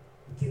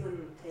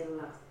grunn til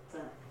at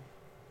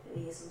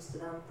vi som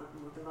studenter på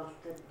en måte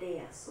valgte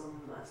det som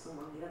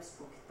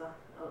angrepspunkt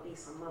i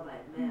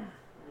samarbeid med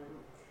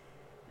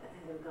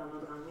Haugan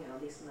og Drange og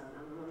de som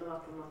men det var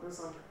på en måte en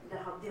sånn, det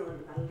hadde jo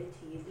en veldig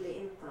tydelig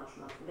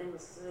internasjonal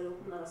forbindelse, så jeg lurer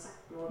på om dere har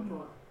sett noe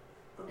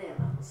på det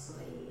der også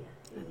i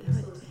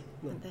historien.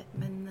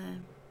 Men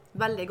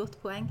veldig godt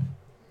poeng.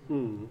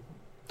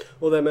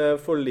 Og det med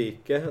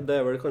forliket, det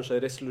vel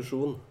kanskje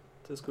resolusjon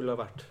det skulle ha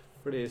vært,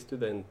 fordi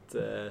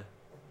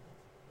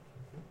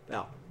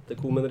det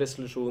kom en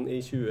resolusjon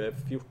i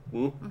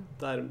 2014,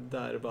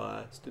 der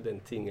var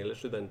studentting eller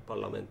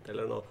studentparlament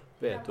eller noe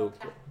vedtok.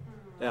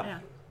 Ja.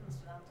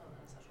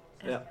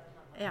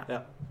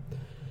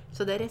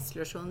 Så det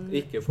resolusjon...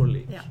 Ikke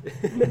forlik. Ja.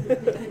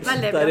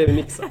 Veldig bra. Der vi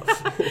miksa.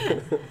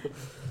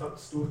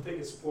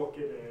 Stortingets språk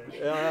i det.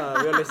 Ja,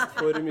 vi har lest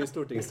for mye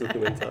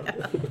stortingsdokumenter.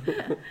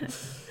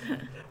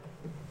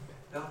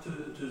 Ja,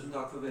 tusen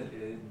takk for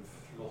veldig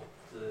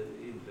flott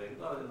innlegg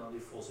da. En av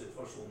de få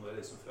situasjoner hvor jeg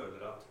liksom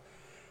føler at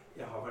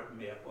jeg har vært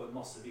med på en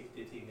masse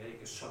viktige ting jeg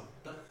ikke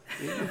skjønte.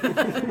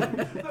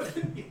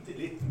 Bitte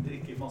liten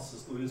drikke, masse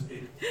store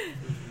spill.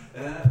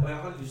 Og jeg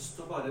har lyst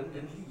til å bare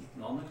en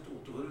liten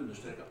anekdote for å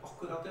understreke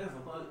akkurat det.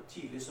 For på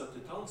tidlig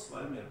 70-tall så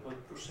var jeg med på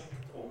et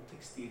prosjekt om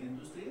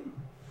tekstilindustrien.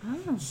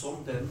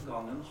 Som den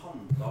gangen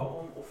handlet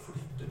om å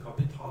flytte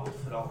kapital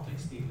fra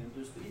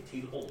tekstilindustri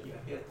til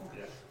olje, helt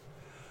konkret.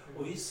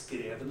 Og vi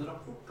skrev en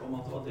rapport om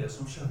at det var det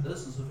som skjedde,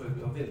 som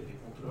selvfølgelig var veldig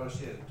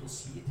kontroversielt å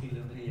si til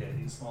en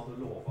regjering som hadde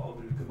lovet å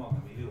bruke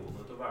mange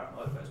millioner til å verne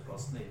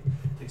arbeidsplassene i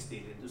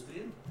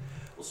tekstilindustrien.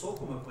 Og så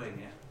kommer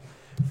poenget.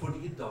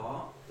 Fordi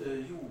da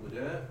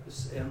gjorde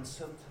en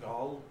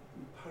sentral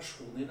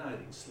person i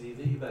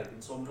næringslivet i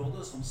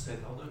Bergensområdet, som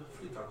selv hadde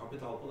flyttet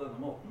kapital på denne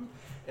måten,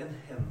 en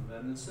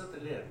henvendelse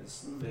til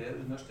ledelsen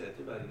ved Universitetet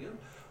i Bergen,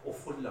 og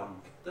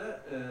forlangte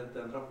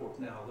den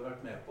rapporten jeg hadde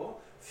vært med på,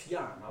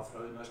 fjernet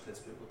fra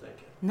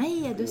universitetsbiblioteket.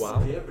 Nei, du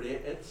Wow. Det ble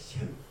et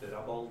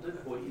kjemperabalder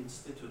på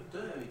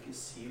instituttet. Jeg vil ikke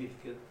si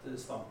hvilket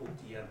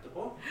standpunkt de endte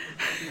på.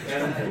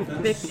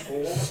 Men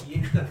så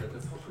gikk dette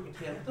til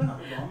fakultetet,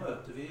 og da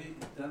møter vi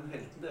den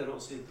helten dere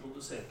også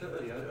introduserte,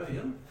 Øyar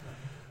Øyen,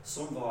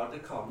 som var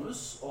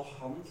dekanus, og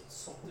han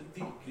satte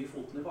virkelig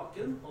foten i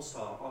bakken og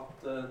sa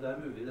at det er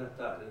mulig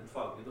dette er en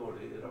faglig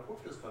dårlig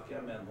rapport, det skal ikke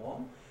jeg mene noe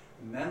om,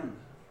 men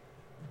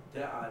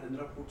det er en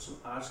rapport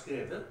som er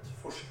skrevet,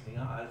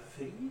 forskningen er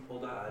fri,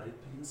 og det er et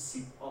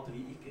prinsipp at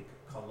vi ikke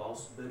kan la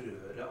oss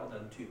berøre av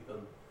den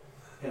typen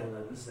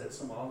henvendelser,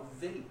 som var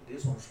veldig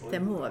sånn slående.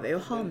 Det må vi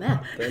jo ha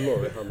med. Det må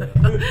vi ha med.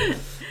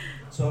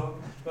 Så,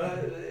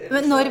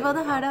 Men når var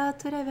det her da,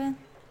 Tor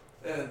Eivind?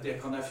 Det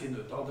kan jeg finne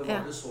ut av. Det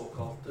var det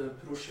såkalte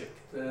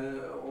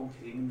prosjektet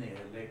omkring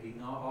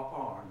nedleggingen av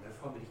Arne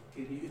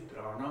fabrikker i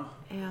Ytre-Arna.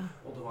 Ja.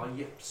 Og det var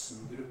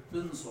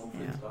Jepsen-gruppen som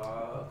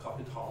flyttet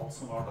kapital,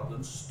 som var da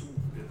den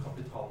store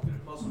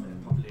kapitalgruppa som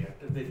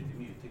etablerte veldig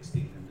mye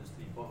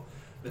tekstilindustri på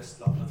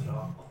Vestlandet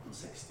fra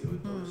 1860 og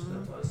utover. Så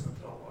dette var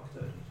sentrale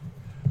aktører.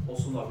 Og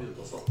som da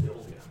begynte å satte i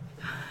olje.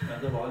 Men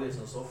det var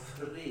liksom så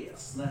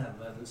fresende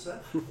henvendelse,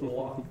 og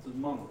at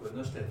mange på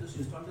universitetet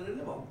syntes det var en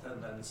relevant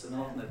henvendelse, men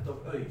at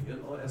nettopp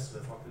Øyen og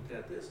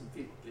SV-fakultetet som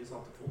virkelig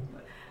satte foten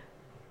ned.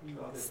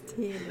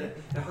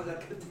 Jeg hadde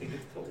ikke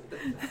tenkt på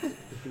det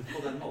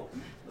på den måten.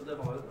 Det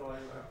var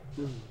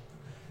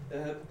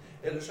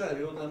ellers er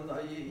det jo den,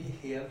 i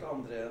helt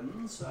andre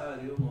enden, så er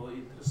det jo noe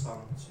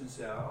interessant, synes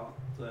jeg,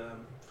 at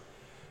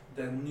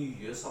den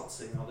nye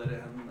satsingen dere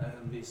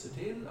henviser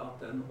til,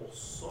 at den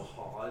også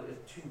har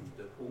et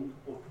tyngdepunkt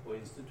bort på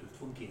Institutt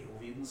for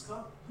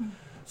geovitenskap,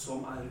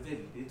 som er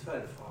veldig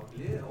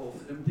tverrfaglig, og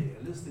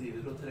fremdeles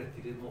driver og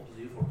trekker inn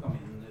folk av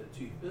min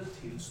type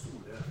til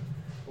store,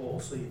 og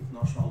også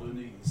internasjonale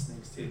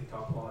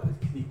undervisningstiltak, og har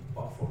et knipp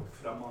av folk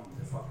fra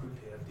mange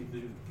fakultet de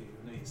bruker i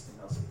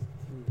undervisningen sin.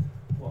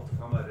 Og at det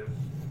kan være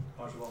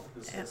kanskje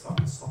vanskelig å se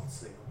samme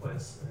satsingen på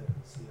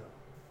SV-siden.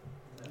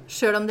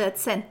 Selv om det er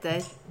et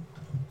senter?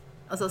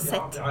 Altså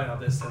sett. Ja,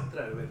 det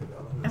senteret er jo veldig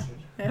bra.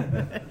 Unnskyld.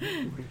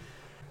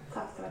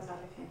 Takk, det var et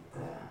veldig fint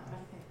og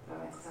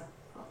interessant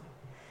forhold.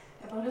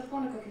 Jeg bare lurte på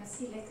om dere kunne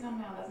si litt mer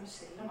om det som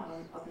skiller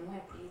mellom at noe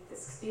er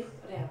politisk styrt,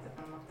 og det at det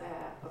på en måte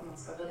at man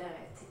skal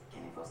vurdere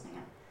etikken i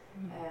forskningen.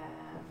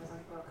 Med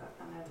tanke på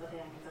denne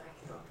vurderingen til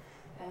rektor.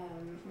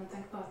 Men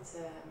tenk på at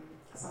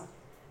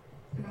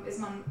hvis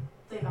man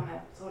driver med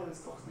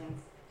petroleumsforskning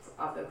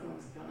av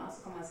økonomiske grunner, så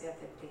kan man si at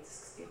det er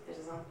politisk styrt,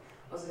 ikke sant?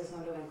 Og så hvis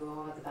man da vil gå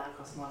over til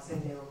bærekraftsmål, så er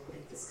det jo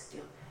politisk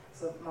styrt.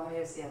 Så man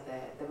vil jo si at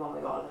det var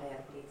jo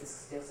allerede politisk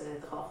styrt, så det er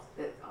litt rart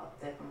at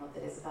det på en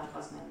måte disse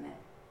bærekraftsmålene,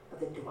 at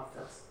det da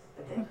først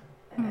blir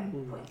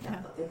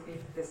poengtert at det er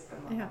politisk på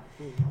en måte.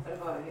 For det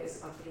var jo i så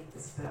fall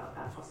politisk før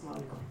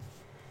bærekraftsmålene kom.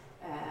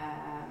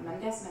 Men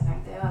det som jeg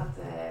tenkte er at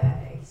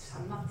jeg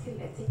kjenner til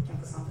etikken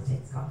på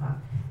samfunnsvitenskapen,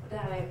 og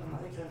der er jo på en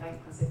måte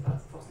grunnleggende prinsippet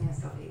at forskningen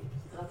skal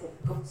bidra til et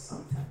godt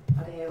samfunn.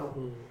 Og det er jo,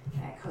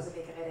 hva som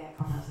ligger i det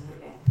kan man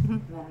selvfølgelig,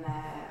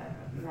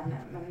 men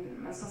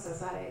Men sånn sett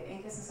så har jeg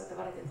egentlig syntes at det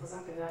var litt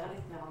interessant å høre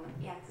litt mer om den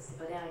etiske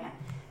vurderingen.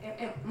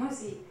 Jeg må jo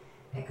si,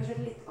 jeg er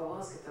kanskje litt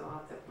overrasket over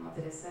at på en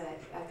måte disse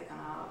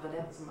etikerne har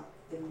vurdert som at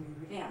det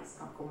muligens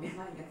kan komme i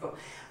veien for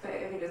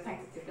jeg vil jo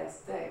tenke at de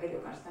fleste, jeg vil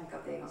jo kanskje tenke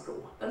at det er ganske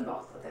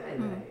åpenbart at det vil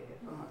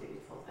på en måte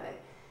utfordre deg.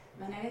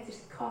 Men jeg vet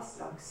ikke hva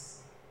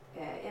slags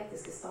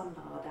etiske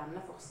standarder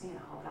denne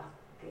forskningen har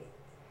blitt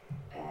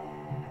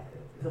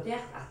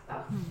vurdert etter.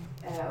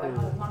 Og jeg har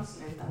en mann som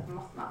er utdannet på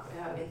Matna, og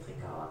jeg har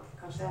inntrykk av at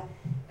kanskje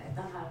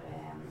den her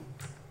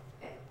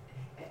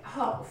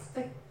har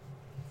ofte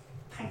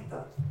tenkt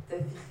at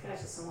det virker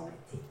ikke som om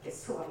etikk er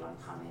så langt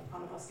frem i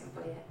pannebrasken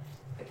på de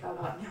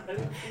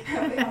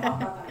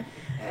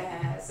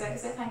så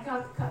jeg tenker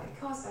at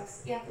hva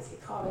slags etiske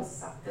krav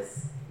settes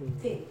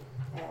til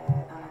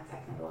denne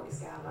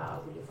teknologiske eller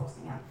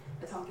oljeforskningen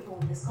med tanke på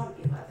om det skal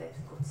bidra til et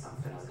godt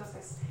samfunn, og hva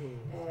slags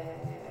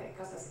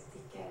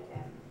etikk er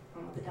det på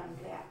en måte den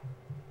ble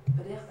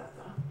vurdert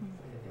etter. Om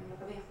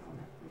dere vet noe om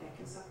det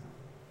kunnskapen?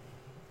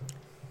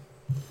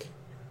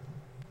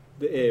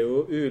 Det er jo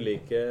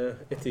ulike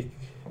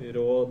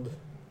etikkråd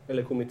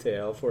eller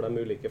komiteer for de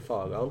ulike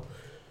fagene.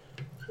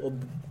 Og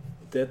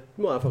det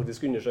må jeg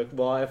faktisk undersøke.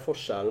 Hva er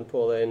forskjellen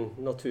på den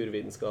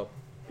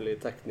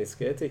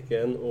naturvitenskapelig-tekniske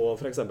etikken og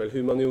for eksempel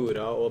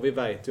humaniora? Og vi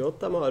vet jo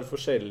at de har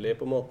forskjellige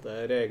på en måte,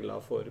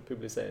 regler for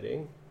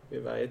publisering. Vi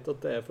vet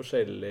at det er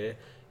forskjellige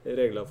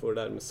regler for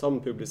dermed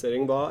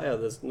sampublisering.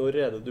 Når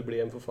er det du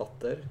blir en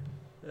forfatter?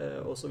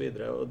 Og så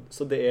videre.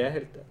 Så det er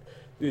helt...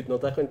 Uten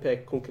at jeg kan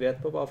peke konkret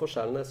på hva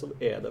forskjellen er, så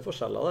er det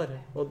forskjeller der.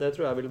 Og det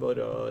tror jeg vil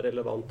være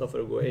relevant da, for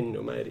å gå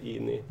enda mer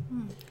inn i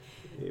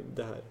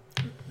det her.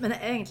 Men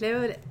egentlig,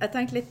 jeg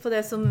tenkte litt på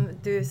det som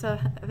du sa,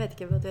 jeg vet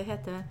ikke hva du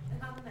heter.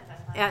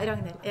 Ja,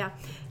 Ragnhild. Ja.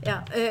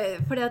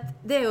 Fordi at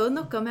det er jo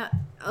noe med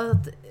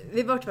at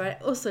vi ble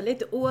også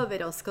litt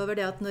overrasket over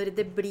det at når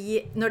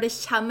det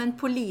kommer en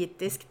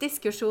politisk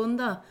diskusjon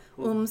da,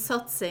 om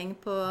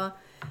satsing på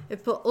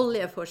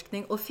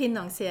oljeforskning og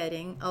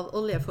finansiering av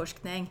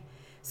oljeforskning,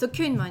 så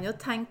kunne man jo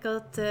tenke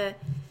at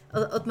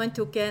man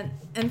tok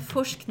en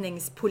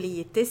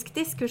forskningspolitisk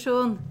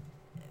diskusjon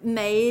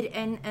mer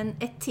enn en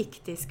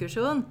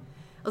etikkdiskusjon.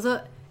 Altså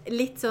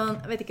litt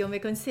sånn, jeg vet ikke om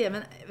vi kan si,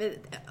 men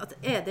at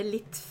er det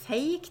litt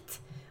feigt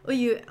å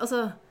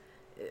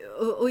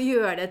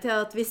gjøre det til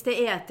at hvis det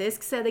er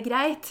etisk, så er det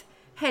greit,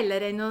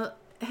 heller enn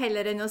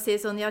å si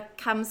sånn, ja,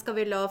 hvem skal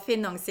vi la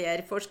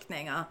finansiere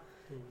forskninga?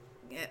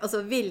 Altså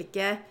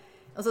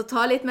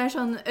ta litt mer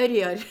sånn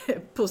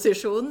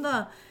ørjarposisjon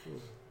da.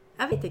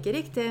 Jeg vet ikke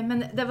riktig,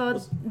 men det var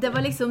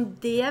liksom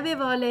det vi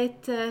var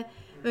litt,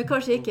 vi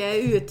kanskje ikke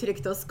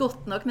uttrykt oss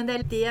godt nok, men det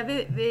er det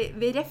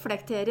vi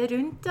reflekterer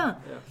rundt da.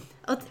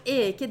 At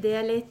er ikke det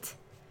litt,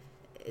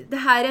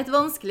 det her er et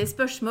vanskelig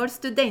spørsmål,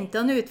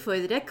 studentene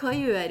utfordrer, hva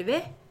gjør vi?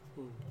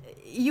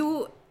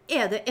 Jo,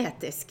 er det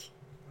etisk?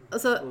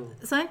 Altså,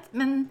 sant?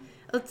 Men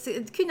at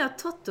kunne ha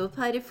tatt opp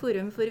her i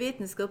Forum for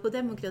vitenskap og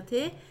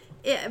demokrati,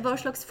 hva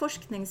slags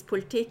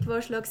forskningspolitikk, hva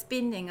slags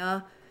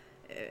bindinger,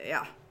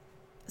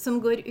 som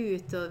går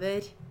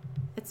utover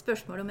et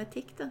spørsmål om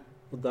etikk da.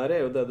 Og der er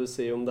jo det du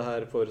sier om det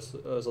her for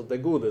altså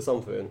det gode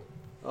samfunn,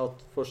 at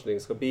forskning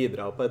skal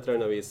bidra på et eller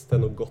annet vis til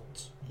noe godt.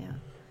 Ja.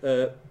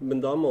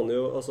 Men da må man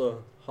jo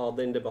ha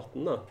den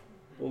debatten da,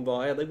 om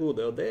hva er det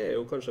gode, og det er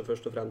jo kanskje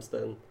først og fremst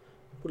en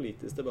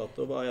politisk debatt,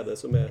 og hva er det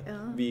som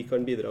vi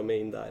kan bidra med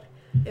inn der.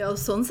 Ja, og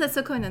sånn sett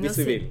så kan en jo si...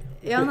 Hvis vi vil.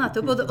 Ja,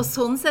 nettopp, og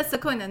sånn sett så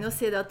kan en jo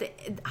si det at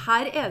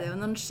her er det jo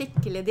noen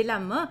skikkelig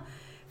dilemma,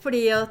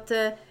 fordi at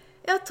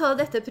ta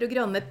dette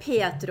programmet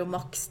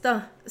Petromax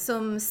da,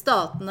 som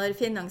staten har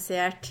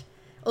finansiert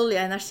Olje-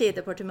 og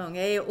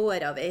energidepartementet i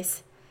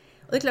åravis.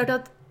 Og det er klart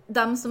at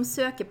de som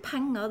søker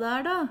penger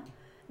der da,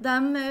 de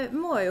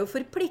må jo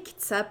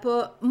forplikte seg på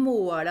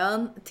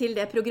målene til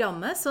det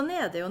programmet. Sånn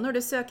er det jo når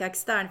du søker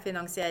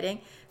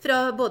eksternfinansiering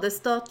fra både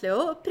statlige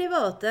og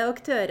private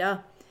aktører.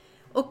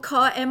 Og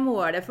hva er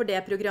målet for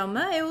det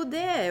programmet? Jo,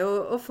 det er jo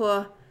å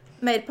få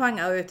mer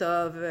penger ut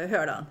av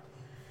hølene.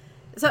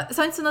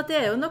 Sånn at det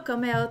er jo noe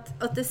med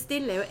at det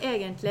stiller jo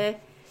egentlig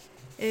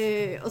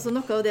altså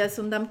noe av det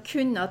som de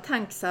kunne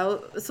tenke seg,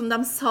 som de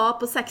sa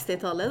på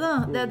 60-tallet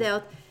da, det er det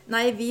at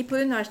nei, vi på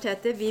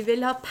universitetet, vi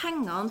vil ha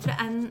pengene fra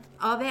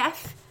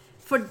NAVF,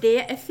 for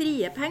det er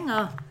frie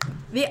penger.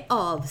 Vi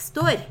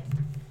avstår.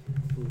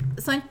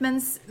 Sant?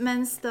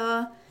 Mens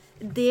da,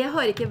 det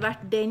har ikke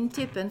vært den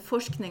typen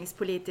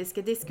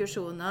forskningspolitiske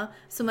diskusjoner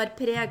som har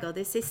preget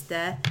de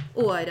siste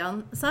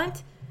årene,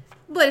 sant?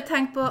 Bare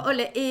tenk på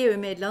alle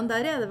EU-midlene,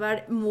 der er det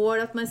vel mål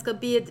at man skal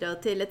bidra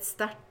til et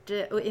sterkt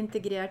og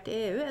integrert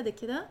EU, er det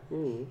ikke det?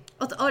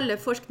 At alle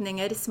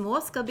forskninger små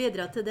skal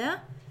bidra til det.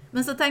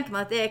 Men så tenker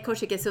man at det er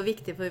kanskje ikke så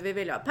viktig, for vi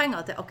vil ha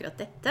penger til akkurat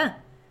dette.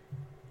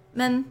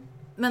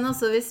 Men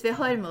også hvis vi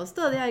har med oss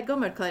da, de her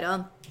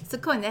gammelkarene,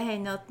 så kan det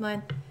hende at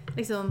man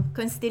liksom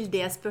kan stille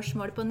det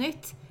spørsmålet på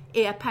nytt.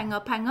 Er penger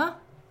penger?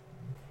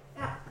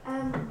 Ja,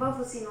 bare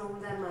for å si noe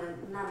om det med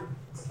nevnt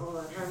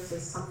og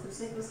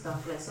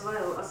samfunnsvitenskapelig, så var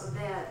jo altså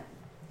det,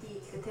 de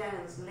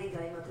kriteriene som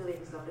ligger i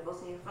naturvitenskapelig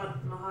forskning. For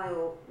nå har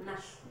jo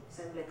Nash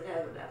sin blitt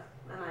revurdert.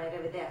 Den er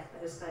revidert,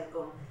 jeg husker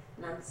ikke om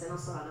Nent sin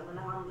også har det, men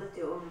det handlet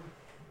jo om,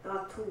 det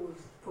var 2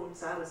 punkt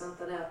særlig, sant?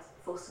 Det at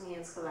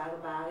forskningen skal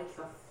være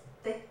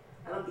bærekraftig,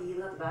 eller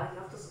bidra til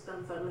bærekraft, og så skal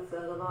den følge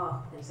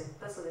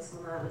føre-var-prinsippet, så hvis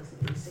man liksom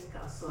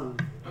usikker, så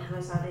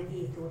er det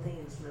de 2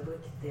 tingene som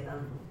brukt i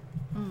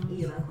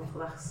den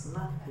kontroversen.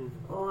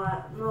 Og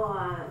nå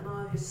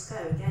husker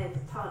jeg jo ikke i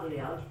detalj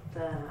alt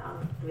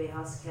vi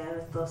har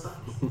skrevet og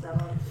sagt,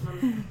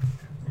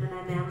 men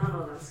jeg mener nå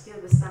ganske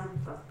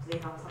bestemt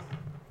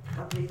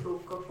at vi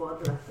tok opp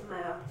både dette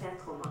med at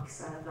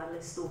Petromax et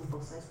veldig stort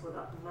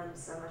forskningsprogram,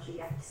 mens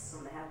EnergiX, som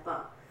det heter,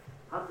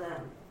 hadde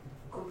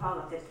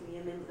komparativt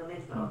mye mindre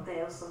midler, og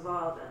det også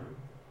var en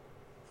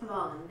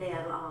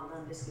del av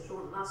den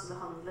diskusjonen. Altså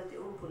det handlet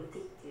jo om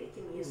politikk,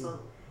 ikke mye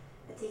sånn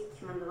etikk,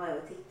 men det var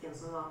jo etikken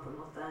som var på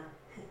en måte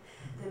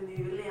det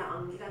mulige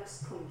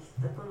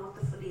angrepspunktet, på en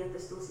måte fordi at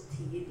det stod så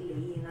tydelig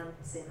i Nent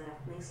sine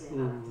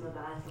retningslinjer, dette med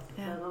bærekraft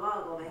føre-var,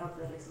 og vi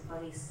hadde liksom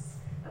Paris,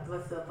 dette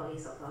var før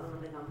Paris-avtalen,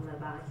 men det gamle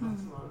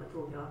bærekraftsmålet med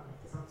 2 grader,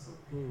 ikke sant, som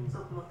på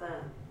en måte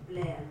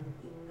ble en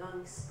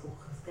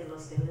inngangsport til å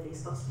stille de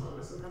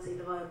spørsmålene. Så kan si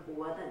det var jo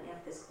både en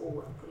etisk og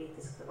en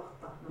politisk debatt,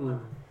 da, når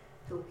man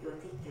tok jo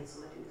etikken som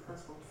et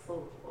utgangspunkt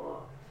for å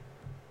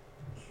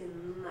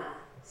kunne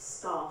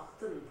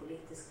starte den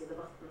politiske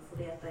debatten,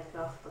 fordi at det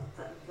klart at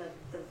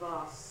det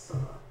var så,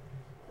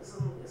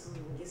 som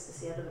Gisle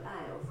sier, det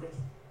jo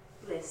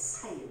fryktelig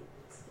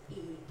sent i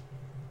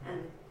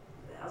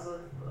altså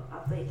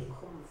at det ikke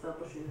kom før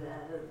på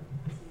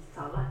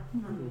 2010-tallet,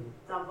 men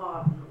da var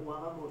den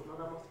overmoden, og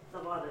da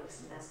var det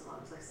liksom det som var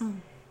en slags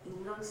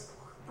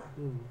inngangsport,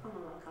 kan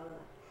man vel kalle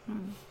det.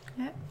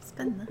 Ja,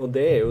 spennende. Og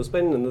det jo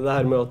spennende det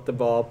her med at det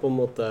var på en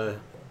måte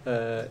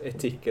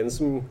etikken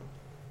som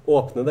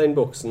åpner den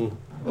boksen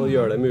og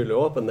gjør det mulig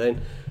å åpne den.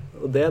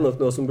 Og det nok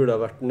noe som burde ha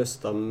vært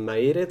nøstet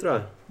mer i, tror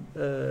jeg.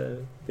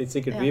 Det ikke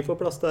sikkert vi får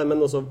plass til det,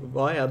 men også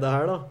hva det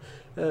her da?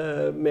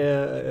 Med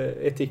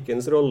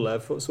etikkens rolle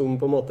som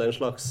på en måte en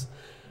slags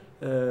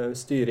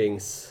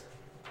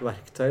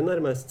styringsverktøy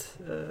nærmest.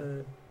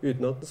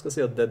 Uten at man skal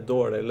si at det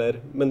dårlig,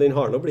 men den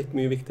har nå blitt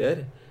mye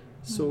viktigere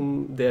som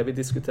det vi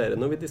diskuterer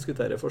når vi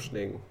diskuterer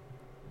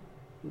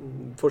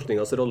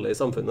forskningens rolle i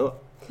samfunnet da.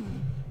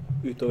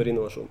 Utover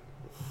innovasjon.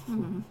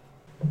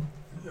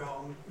 Ja,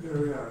 vi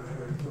vil gjerne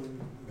høre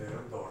mer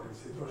om dagens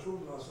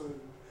situasjon, altså,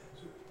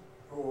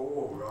 og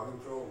overgangen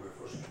fra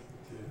oljeforskning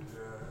til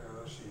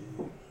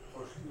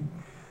energiforskning.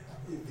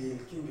 I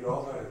hvilken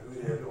grad dette en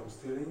reell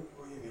omstilling,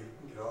 og i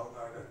hvilken grad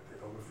dette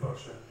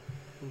kamuflasje?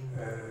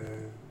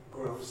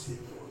 Går det an å si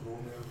noe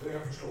med det? Jeg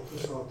har forstått det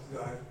sånn at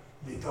det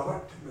litt av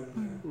hvert, men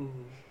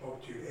hva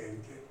betyr det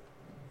egentlig?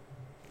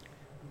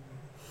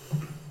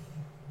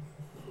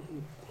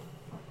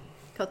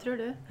 Hva tror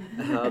du?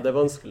 Ja, det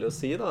vanskelig å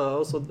si da.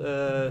 Altså,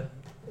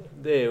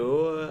 det jo,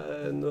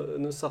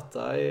 nå satt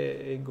jeg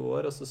i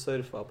går og så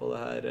surfet på det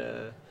her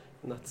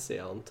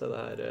nettsidene til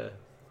det her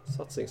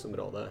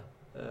satsingsområdet,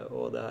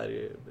 og det her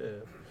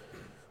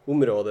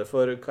området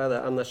for, hva det,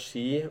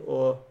 energi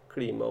og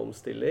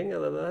klimaomstilling,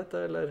 det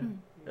heter, eller?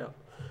 Ja.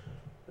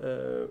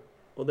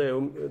 Og det jo,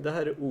 det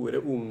her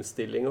ordet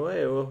omstilling også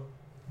jo,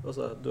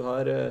 altså, du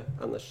har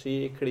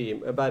energi,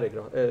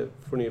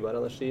 fornybar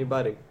energi,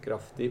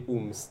 bærekraftig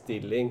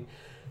omstilling.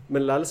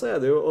 Men likevel så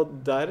det jo, og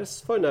der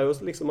fant jeg jo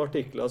liksom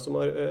artikler som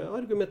har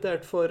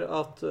argumentert for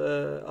at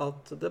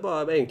det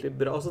var egentlig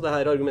bra, altså det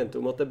her argumentet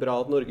om at det bra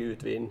at Norge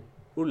utvinner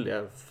olje,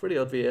 fordi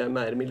at vi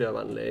mer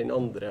miljøvennlige enn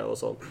andre og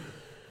sånn.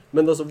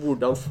 Men altså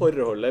hvordan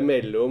forholdet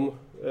mellom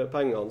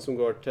pengene som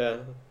går til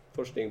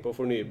forskning på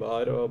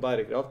fornybar og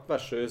bærekraft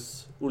versus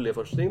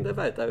oljeforskning, det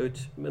vet jeg jo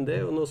ikke, men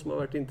det jo noe som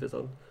har vært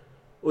interessant.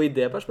 Og i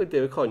det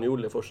perspektivet kan jo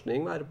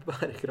oljeforskning være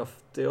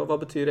bærekraftig, og hva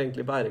betyr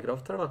egentlig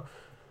bærekraft her da?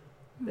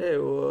 Det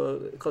jo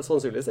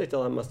sannsynligvis ikke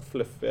av de mest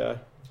fluffy.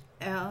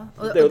 Ja,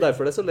 det jo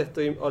derfor det så lett,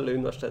 og alle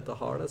universiteter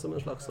har det som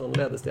en slags sånn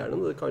ledestjerne,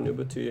 og det kan jo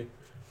bety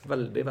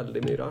veldig,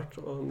 veldig mye rart,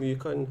 og mye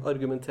kan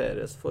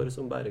argumenteres for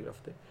som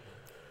bærekraftig.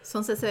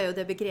 Sånn sett så jo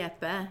det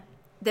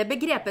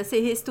begrepet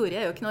sin historie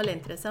jo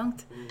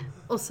knallinteressant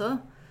også.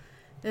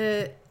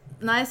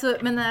 Men jeg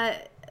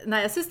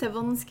synes det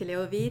vanskelig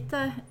å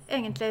vite,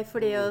 egentlig,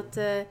 fordi at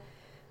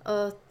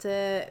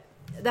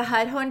det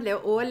her handler jo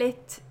også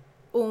litt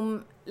om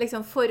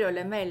liksom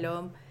forholdet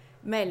mellom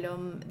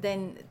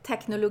den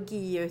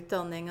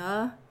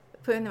teknologiutdanningen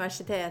på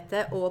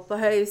universitetet og på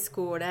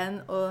høyskolen,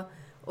 og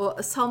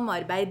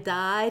samarbeid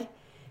der,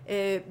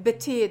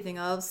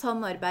 betydningen av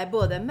samarbeid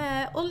både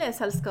med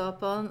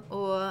oljeselskapene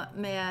og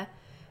med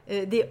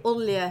de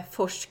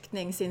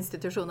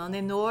oljeforskningsinstitusjonene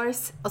i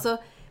Norse. Altså,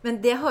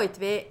 men det har ikke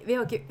vi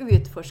har ikke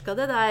utforsket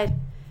det der,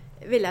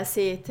 vil jeg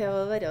si, til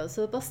å være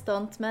så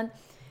bastant, men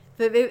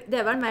det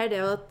vel mer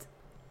det at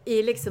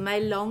i liksom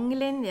en lang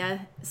linje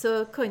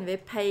så kan vi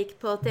peke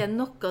på at det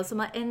noe som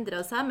har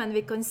endret seg, men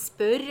vi kan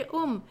spørre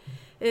om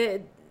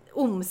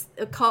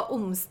hva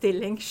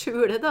omstilling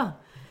skjuler da.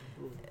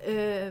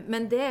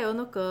 Men det jo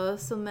noe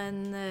som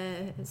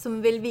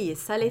vil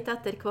vise seg litt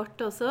etter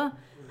hvert også.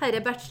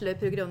 Dette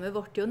bachelorprogrammet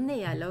ble jo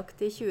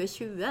nedlagt i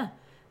 2020,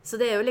 så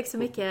det jo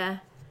liksom ikke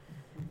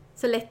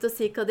så lett å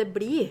si hva det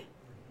blir.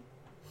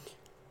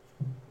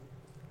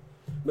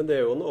 Men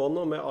det jo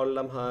noe med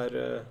alle de her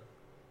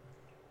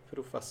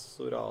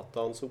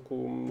professoratene som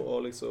kom,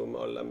 og liksom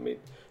alle dem,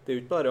 det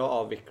jo ikke bare å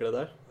avvikle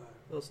det.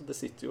 Altså, det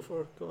sitter jo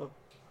folk og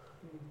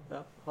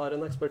har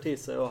en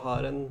ekspertise og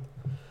har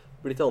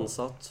blitt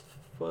ansatt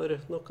for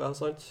noe,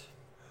 sant?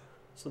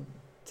 Så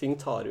ting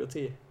tar jo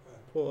tid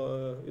på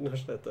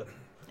universitetet.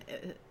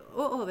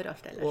 Og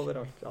overalt ellers.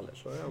 Overalt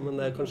ellers, ja. Men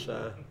det kanskje...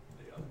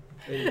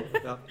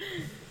 Ja.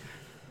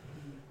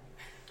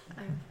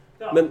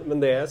 Men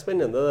det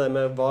spennende det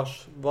med hva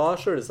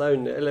skylder seg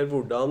under, eller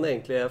hvordan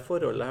egentlig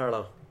forholdet her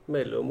da,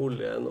 mellom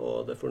oljen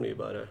og det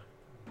fornybare.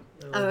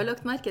 Jeg har jo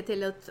lagt merke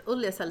til at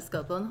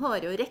oljeselskapene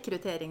har jo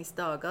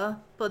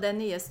rekrutteringsdager på det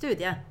nye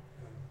studiet.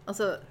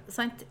 Altså,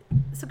 sant?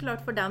 Så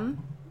klart for dem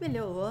vil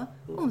jo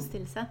også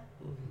omstille seg.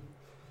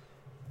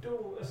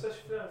 Jeg ser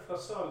ikke flere fra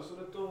salen, så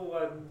da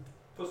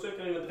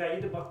forsøker jeg å dreie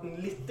debatten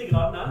litt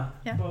grann.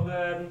 For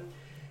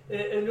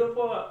jeg lurer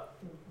på,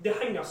 det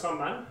henger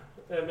sammen,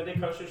 men det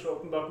kanskje ikke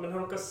åpenbart. Men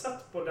har dere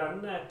sett på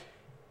denne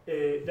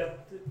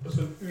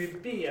altså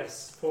UiBs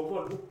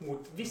forhold opp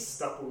mot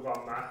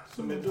Vista-programmet,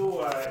 som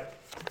da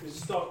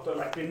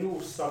Statoil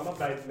Equinors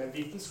samarbeid med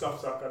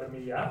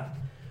Vitenskapsakademiet,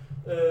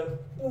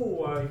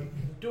 og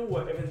da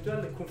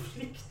eventuelle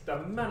konflikter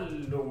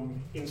mellom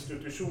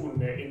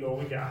institusjonene i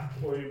Norge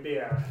og UiB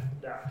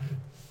der?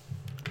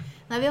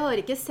 Nei, vi har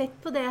ikke sett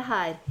på det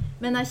her,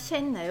 men jeg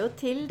kjenner jo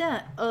til det,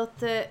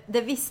 at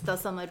det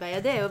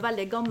Vista-samarbeidet, det jo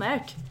veldig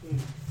gammelt.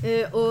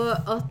 Og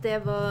at det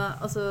var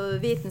altså,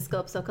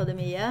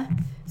 Vitenskapsakademiet,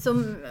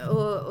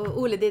 og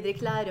Ole Didrik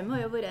Lærum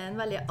har jo vært en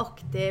veldig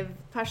aktiv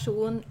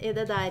person i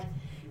det der,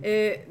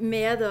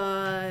 med da,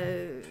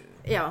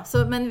 ja,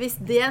 så, men hvis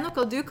det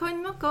noe du kan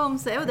noe om,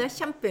 så jo det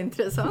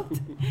kjempeinteressant.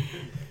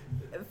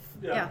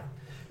 Ja.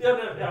 Ja,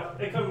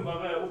 jeg kan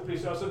bare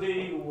opplyse, altså det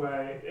jo,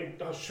 jeg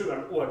har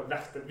selv også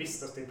vært et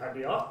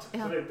Vista-stipendiat,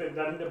 så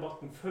denne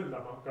debatten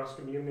følger meg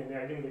ganske mye min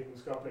egen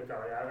vitenskapelige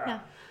karriere.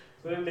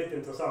 Så det litt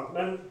interessant.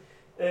 Men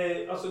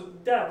altså,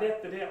 der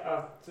vet jeg det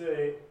at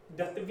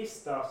dette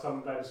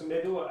Vista-samarbeidet, som da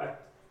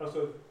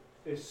altså,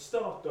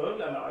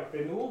 Statoil eller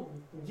Equinor,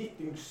 gitt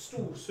en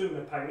stor sum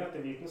med penger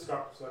til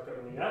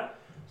Vitenskapsakademiet,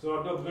 som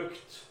har da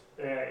brukt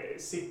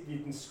sitt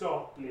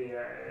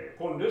vitenskapelige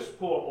pondus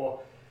på å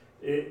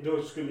da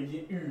skulle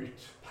gi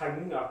ut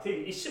penger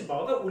til ikke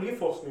bare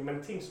oljeforskning, men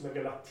ting som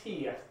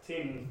relatert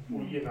til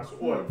oljen, altså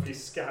og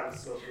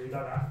fiskehelse og så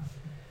videre.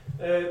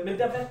 Men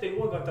der vet jeg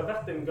også at det har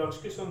vært en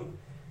ganske sånn,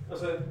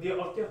 altså de har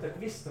alltid hatt et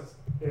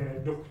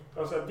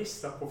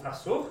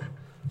Vista-professor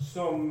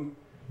som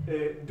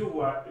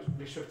da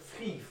blir kjøpt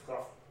fri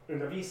fra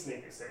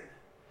undervisningen sin.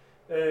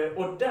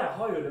 Og der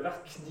har jo det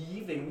vært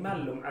kniving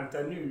mellom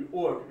NTNU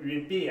og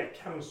UiB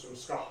hvem som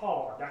skal ha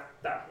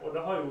dette, og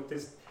det har jo til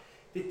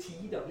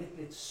tider blitt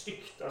litt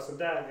stygt, altså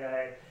der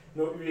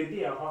når UiB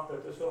har hatt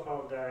dette, så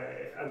har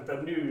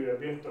NTNU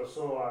begynt å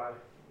så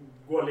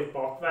gå litt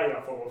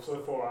bakveier for å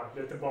få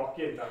det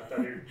tilbake inn til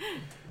NTNU.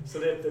 Så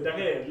det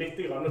litt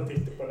grann å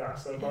titte på der,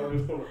 så det bare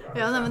lurer på noe.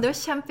 Ja, men det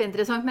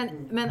kjempeinteressant,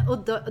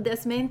 og det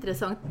som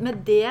interessant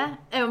med det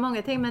jo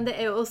mange ting, men det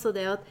jo også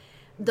det at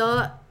da,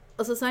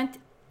 altså sant,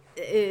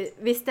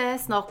 hvis det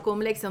snakk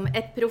om liksom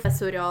et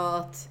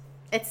professorat,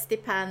 et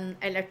stipend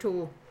eller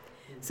to,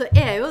 så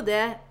jo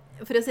det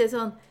for å si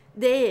sånn,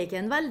 det ikke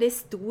en veldig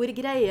stor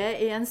greie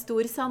i en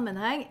stor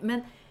sammenheng, men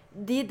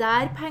de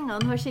der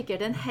pengene har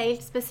sikkert en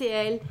helt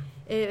spesiell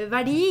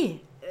verdi,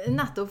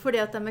 nettopp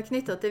fordi at de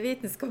knyttet til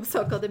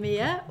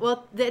Vitenskapsakademiet, og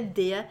at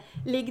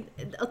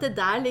det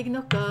der ligger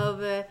noe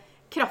av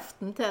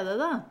kraften til det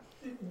da.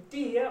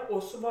 Det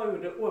også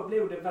ble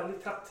jo det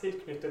veldig tett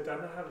tilknyttet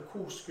denne her,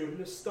 hvor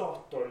skulle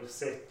Statoil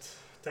sitt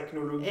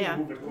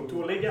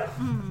teknologihovedkontor ligge.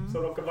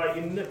 Så dere var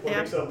inne på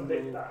liksom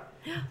det der.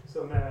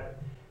 Som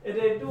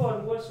det da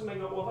noe som jeg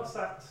har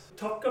oversett?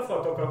 Takker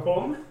for at dere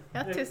kom.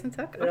 Ja, tusen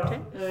takk. Okay.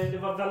 Ja, det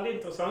var veldig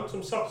interessant.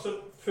 Som sagt så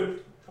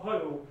har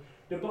jo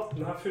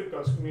debatten her fulgt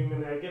ganske mye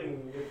min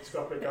egen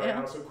vitenskapelige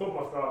karriere, som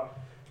kommer fra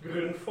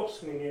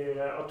grunnforskning i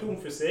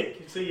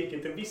atomfysikk. Så gikk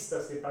jeg til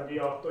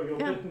Vista-stipendiat og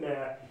jobbet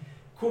med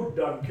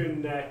hvordan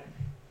kunne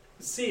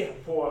se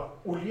på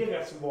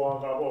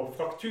oljereservoarer og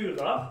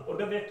frakturer.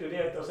 Og da vet du det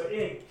at altså,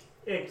 jeg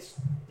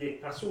gikk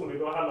personlig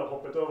da heller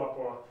hoppet over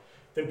på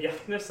det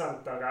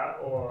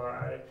Bjerknessenteret og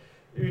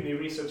Uni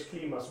Research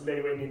Klima som ble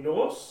jo inn i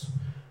NORS.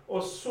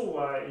 Og så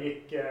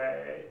gikk,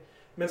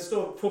 mens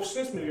da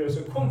forskningsmiljøet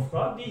som kom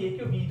fra, de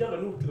gikk jo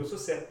videre nå til å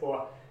se på,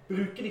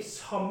 bruke de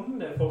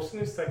samme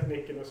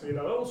forskningsteknikkene og så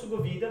videre, og så gå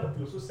videre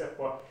til å se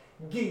på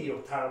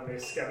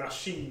geotermisk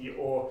energi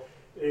og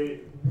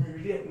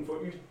muligheten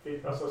for å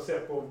utnytte, altså se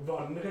på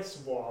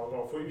vannreservoarer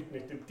og få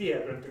utnyttet det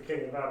rundt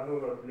omkring i verden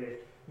når det blir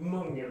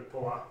mangel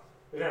på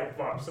rent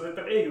vann. Så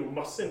dette jo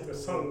masse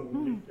interessant.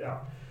 Ja.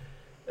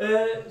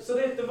 Så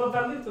det var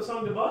veldig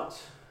interessant debatt,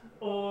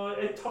 og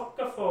jeg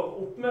takker for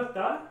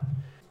oppmøtet.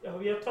 Ja,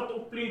 vi har tatt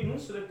opp lyden,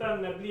 så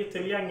dette blir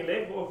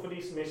tilgjengelig, og for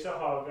de som ikke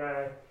har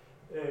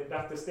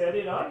vært til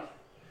stede i dag.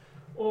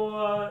 Og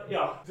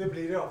ja. Det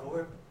blir i alle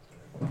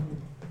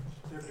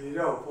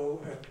fall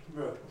et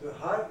møte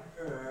her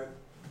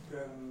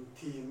den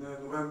 10.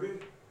 november.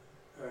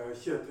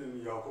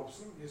 Kjetil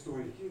Jacobsen,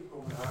 historiker,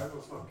 kommer her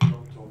og snakker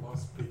om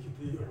Thomas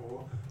Piketty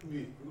og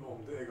myten om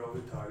det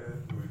egalitære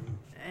Norden.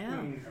 Ja,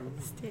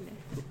 stilig.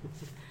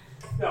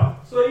 Ja,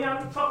 så igjen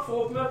takk for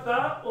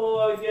oppmøtet,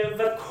 og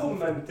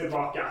velkommen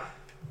tilbake.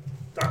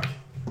 Takk.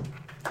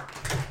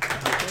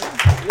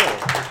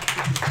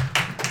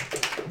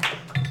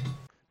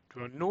 Du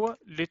har nå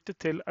lyttet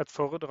til et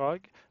foredrag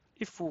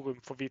i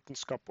Forum for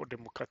vitenskap og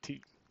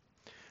demokrati.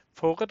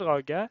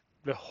 Foredraget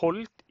ble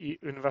holdt i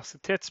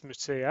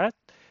Universitetsmuseet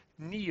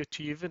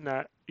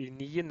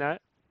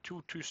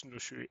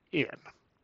 29.9.2021.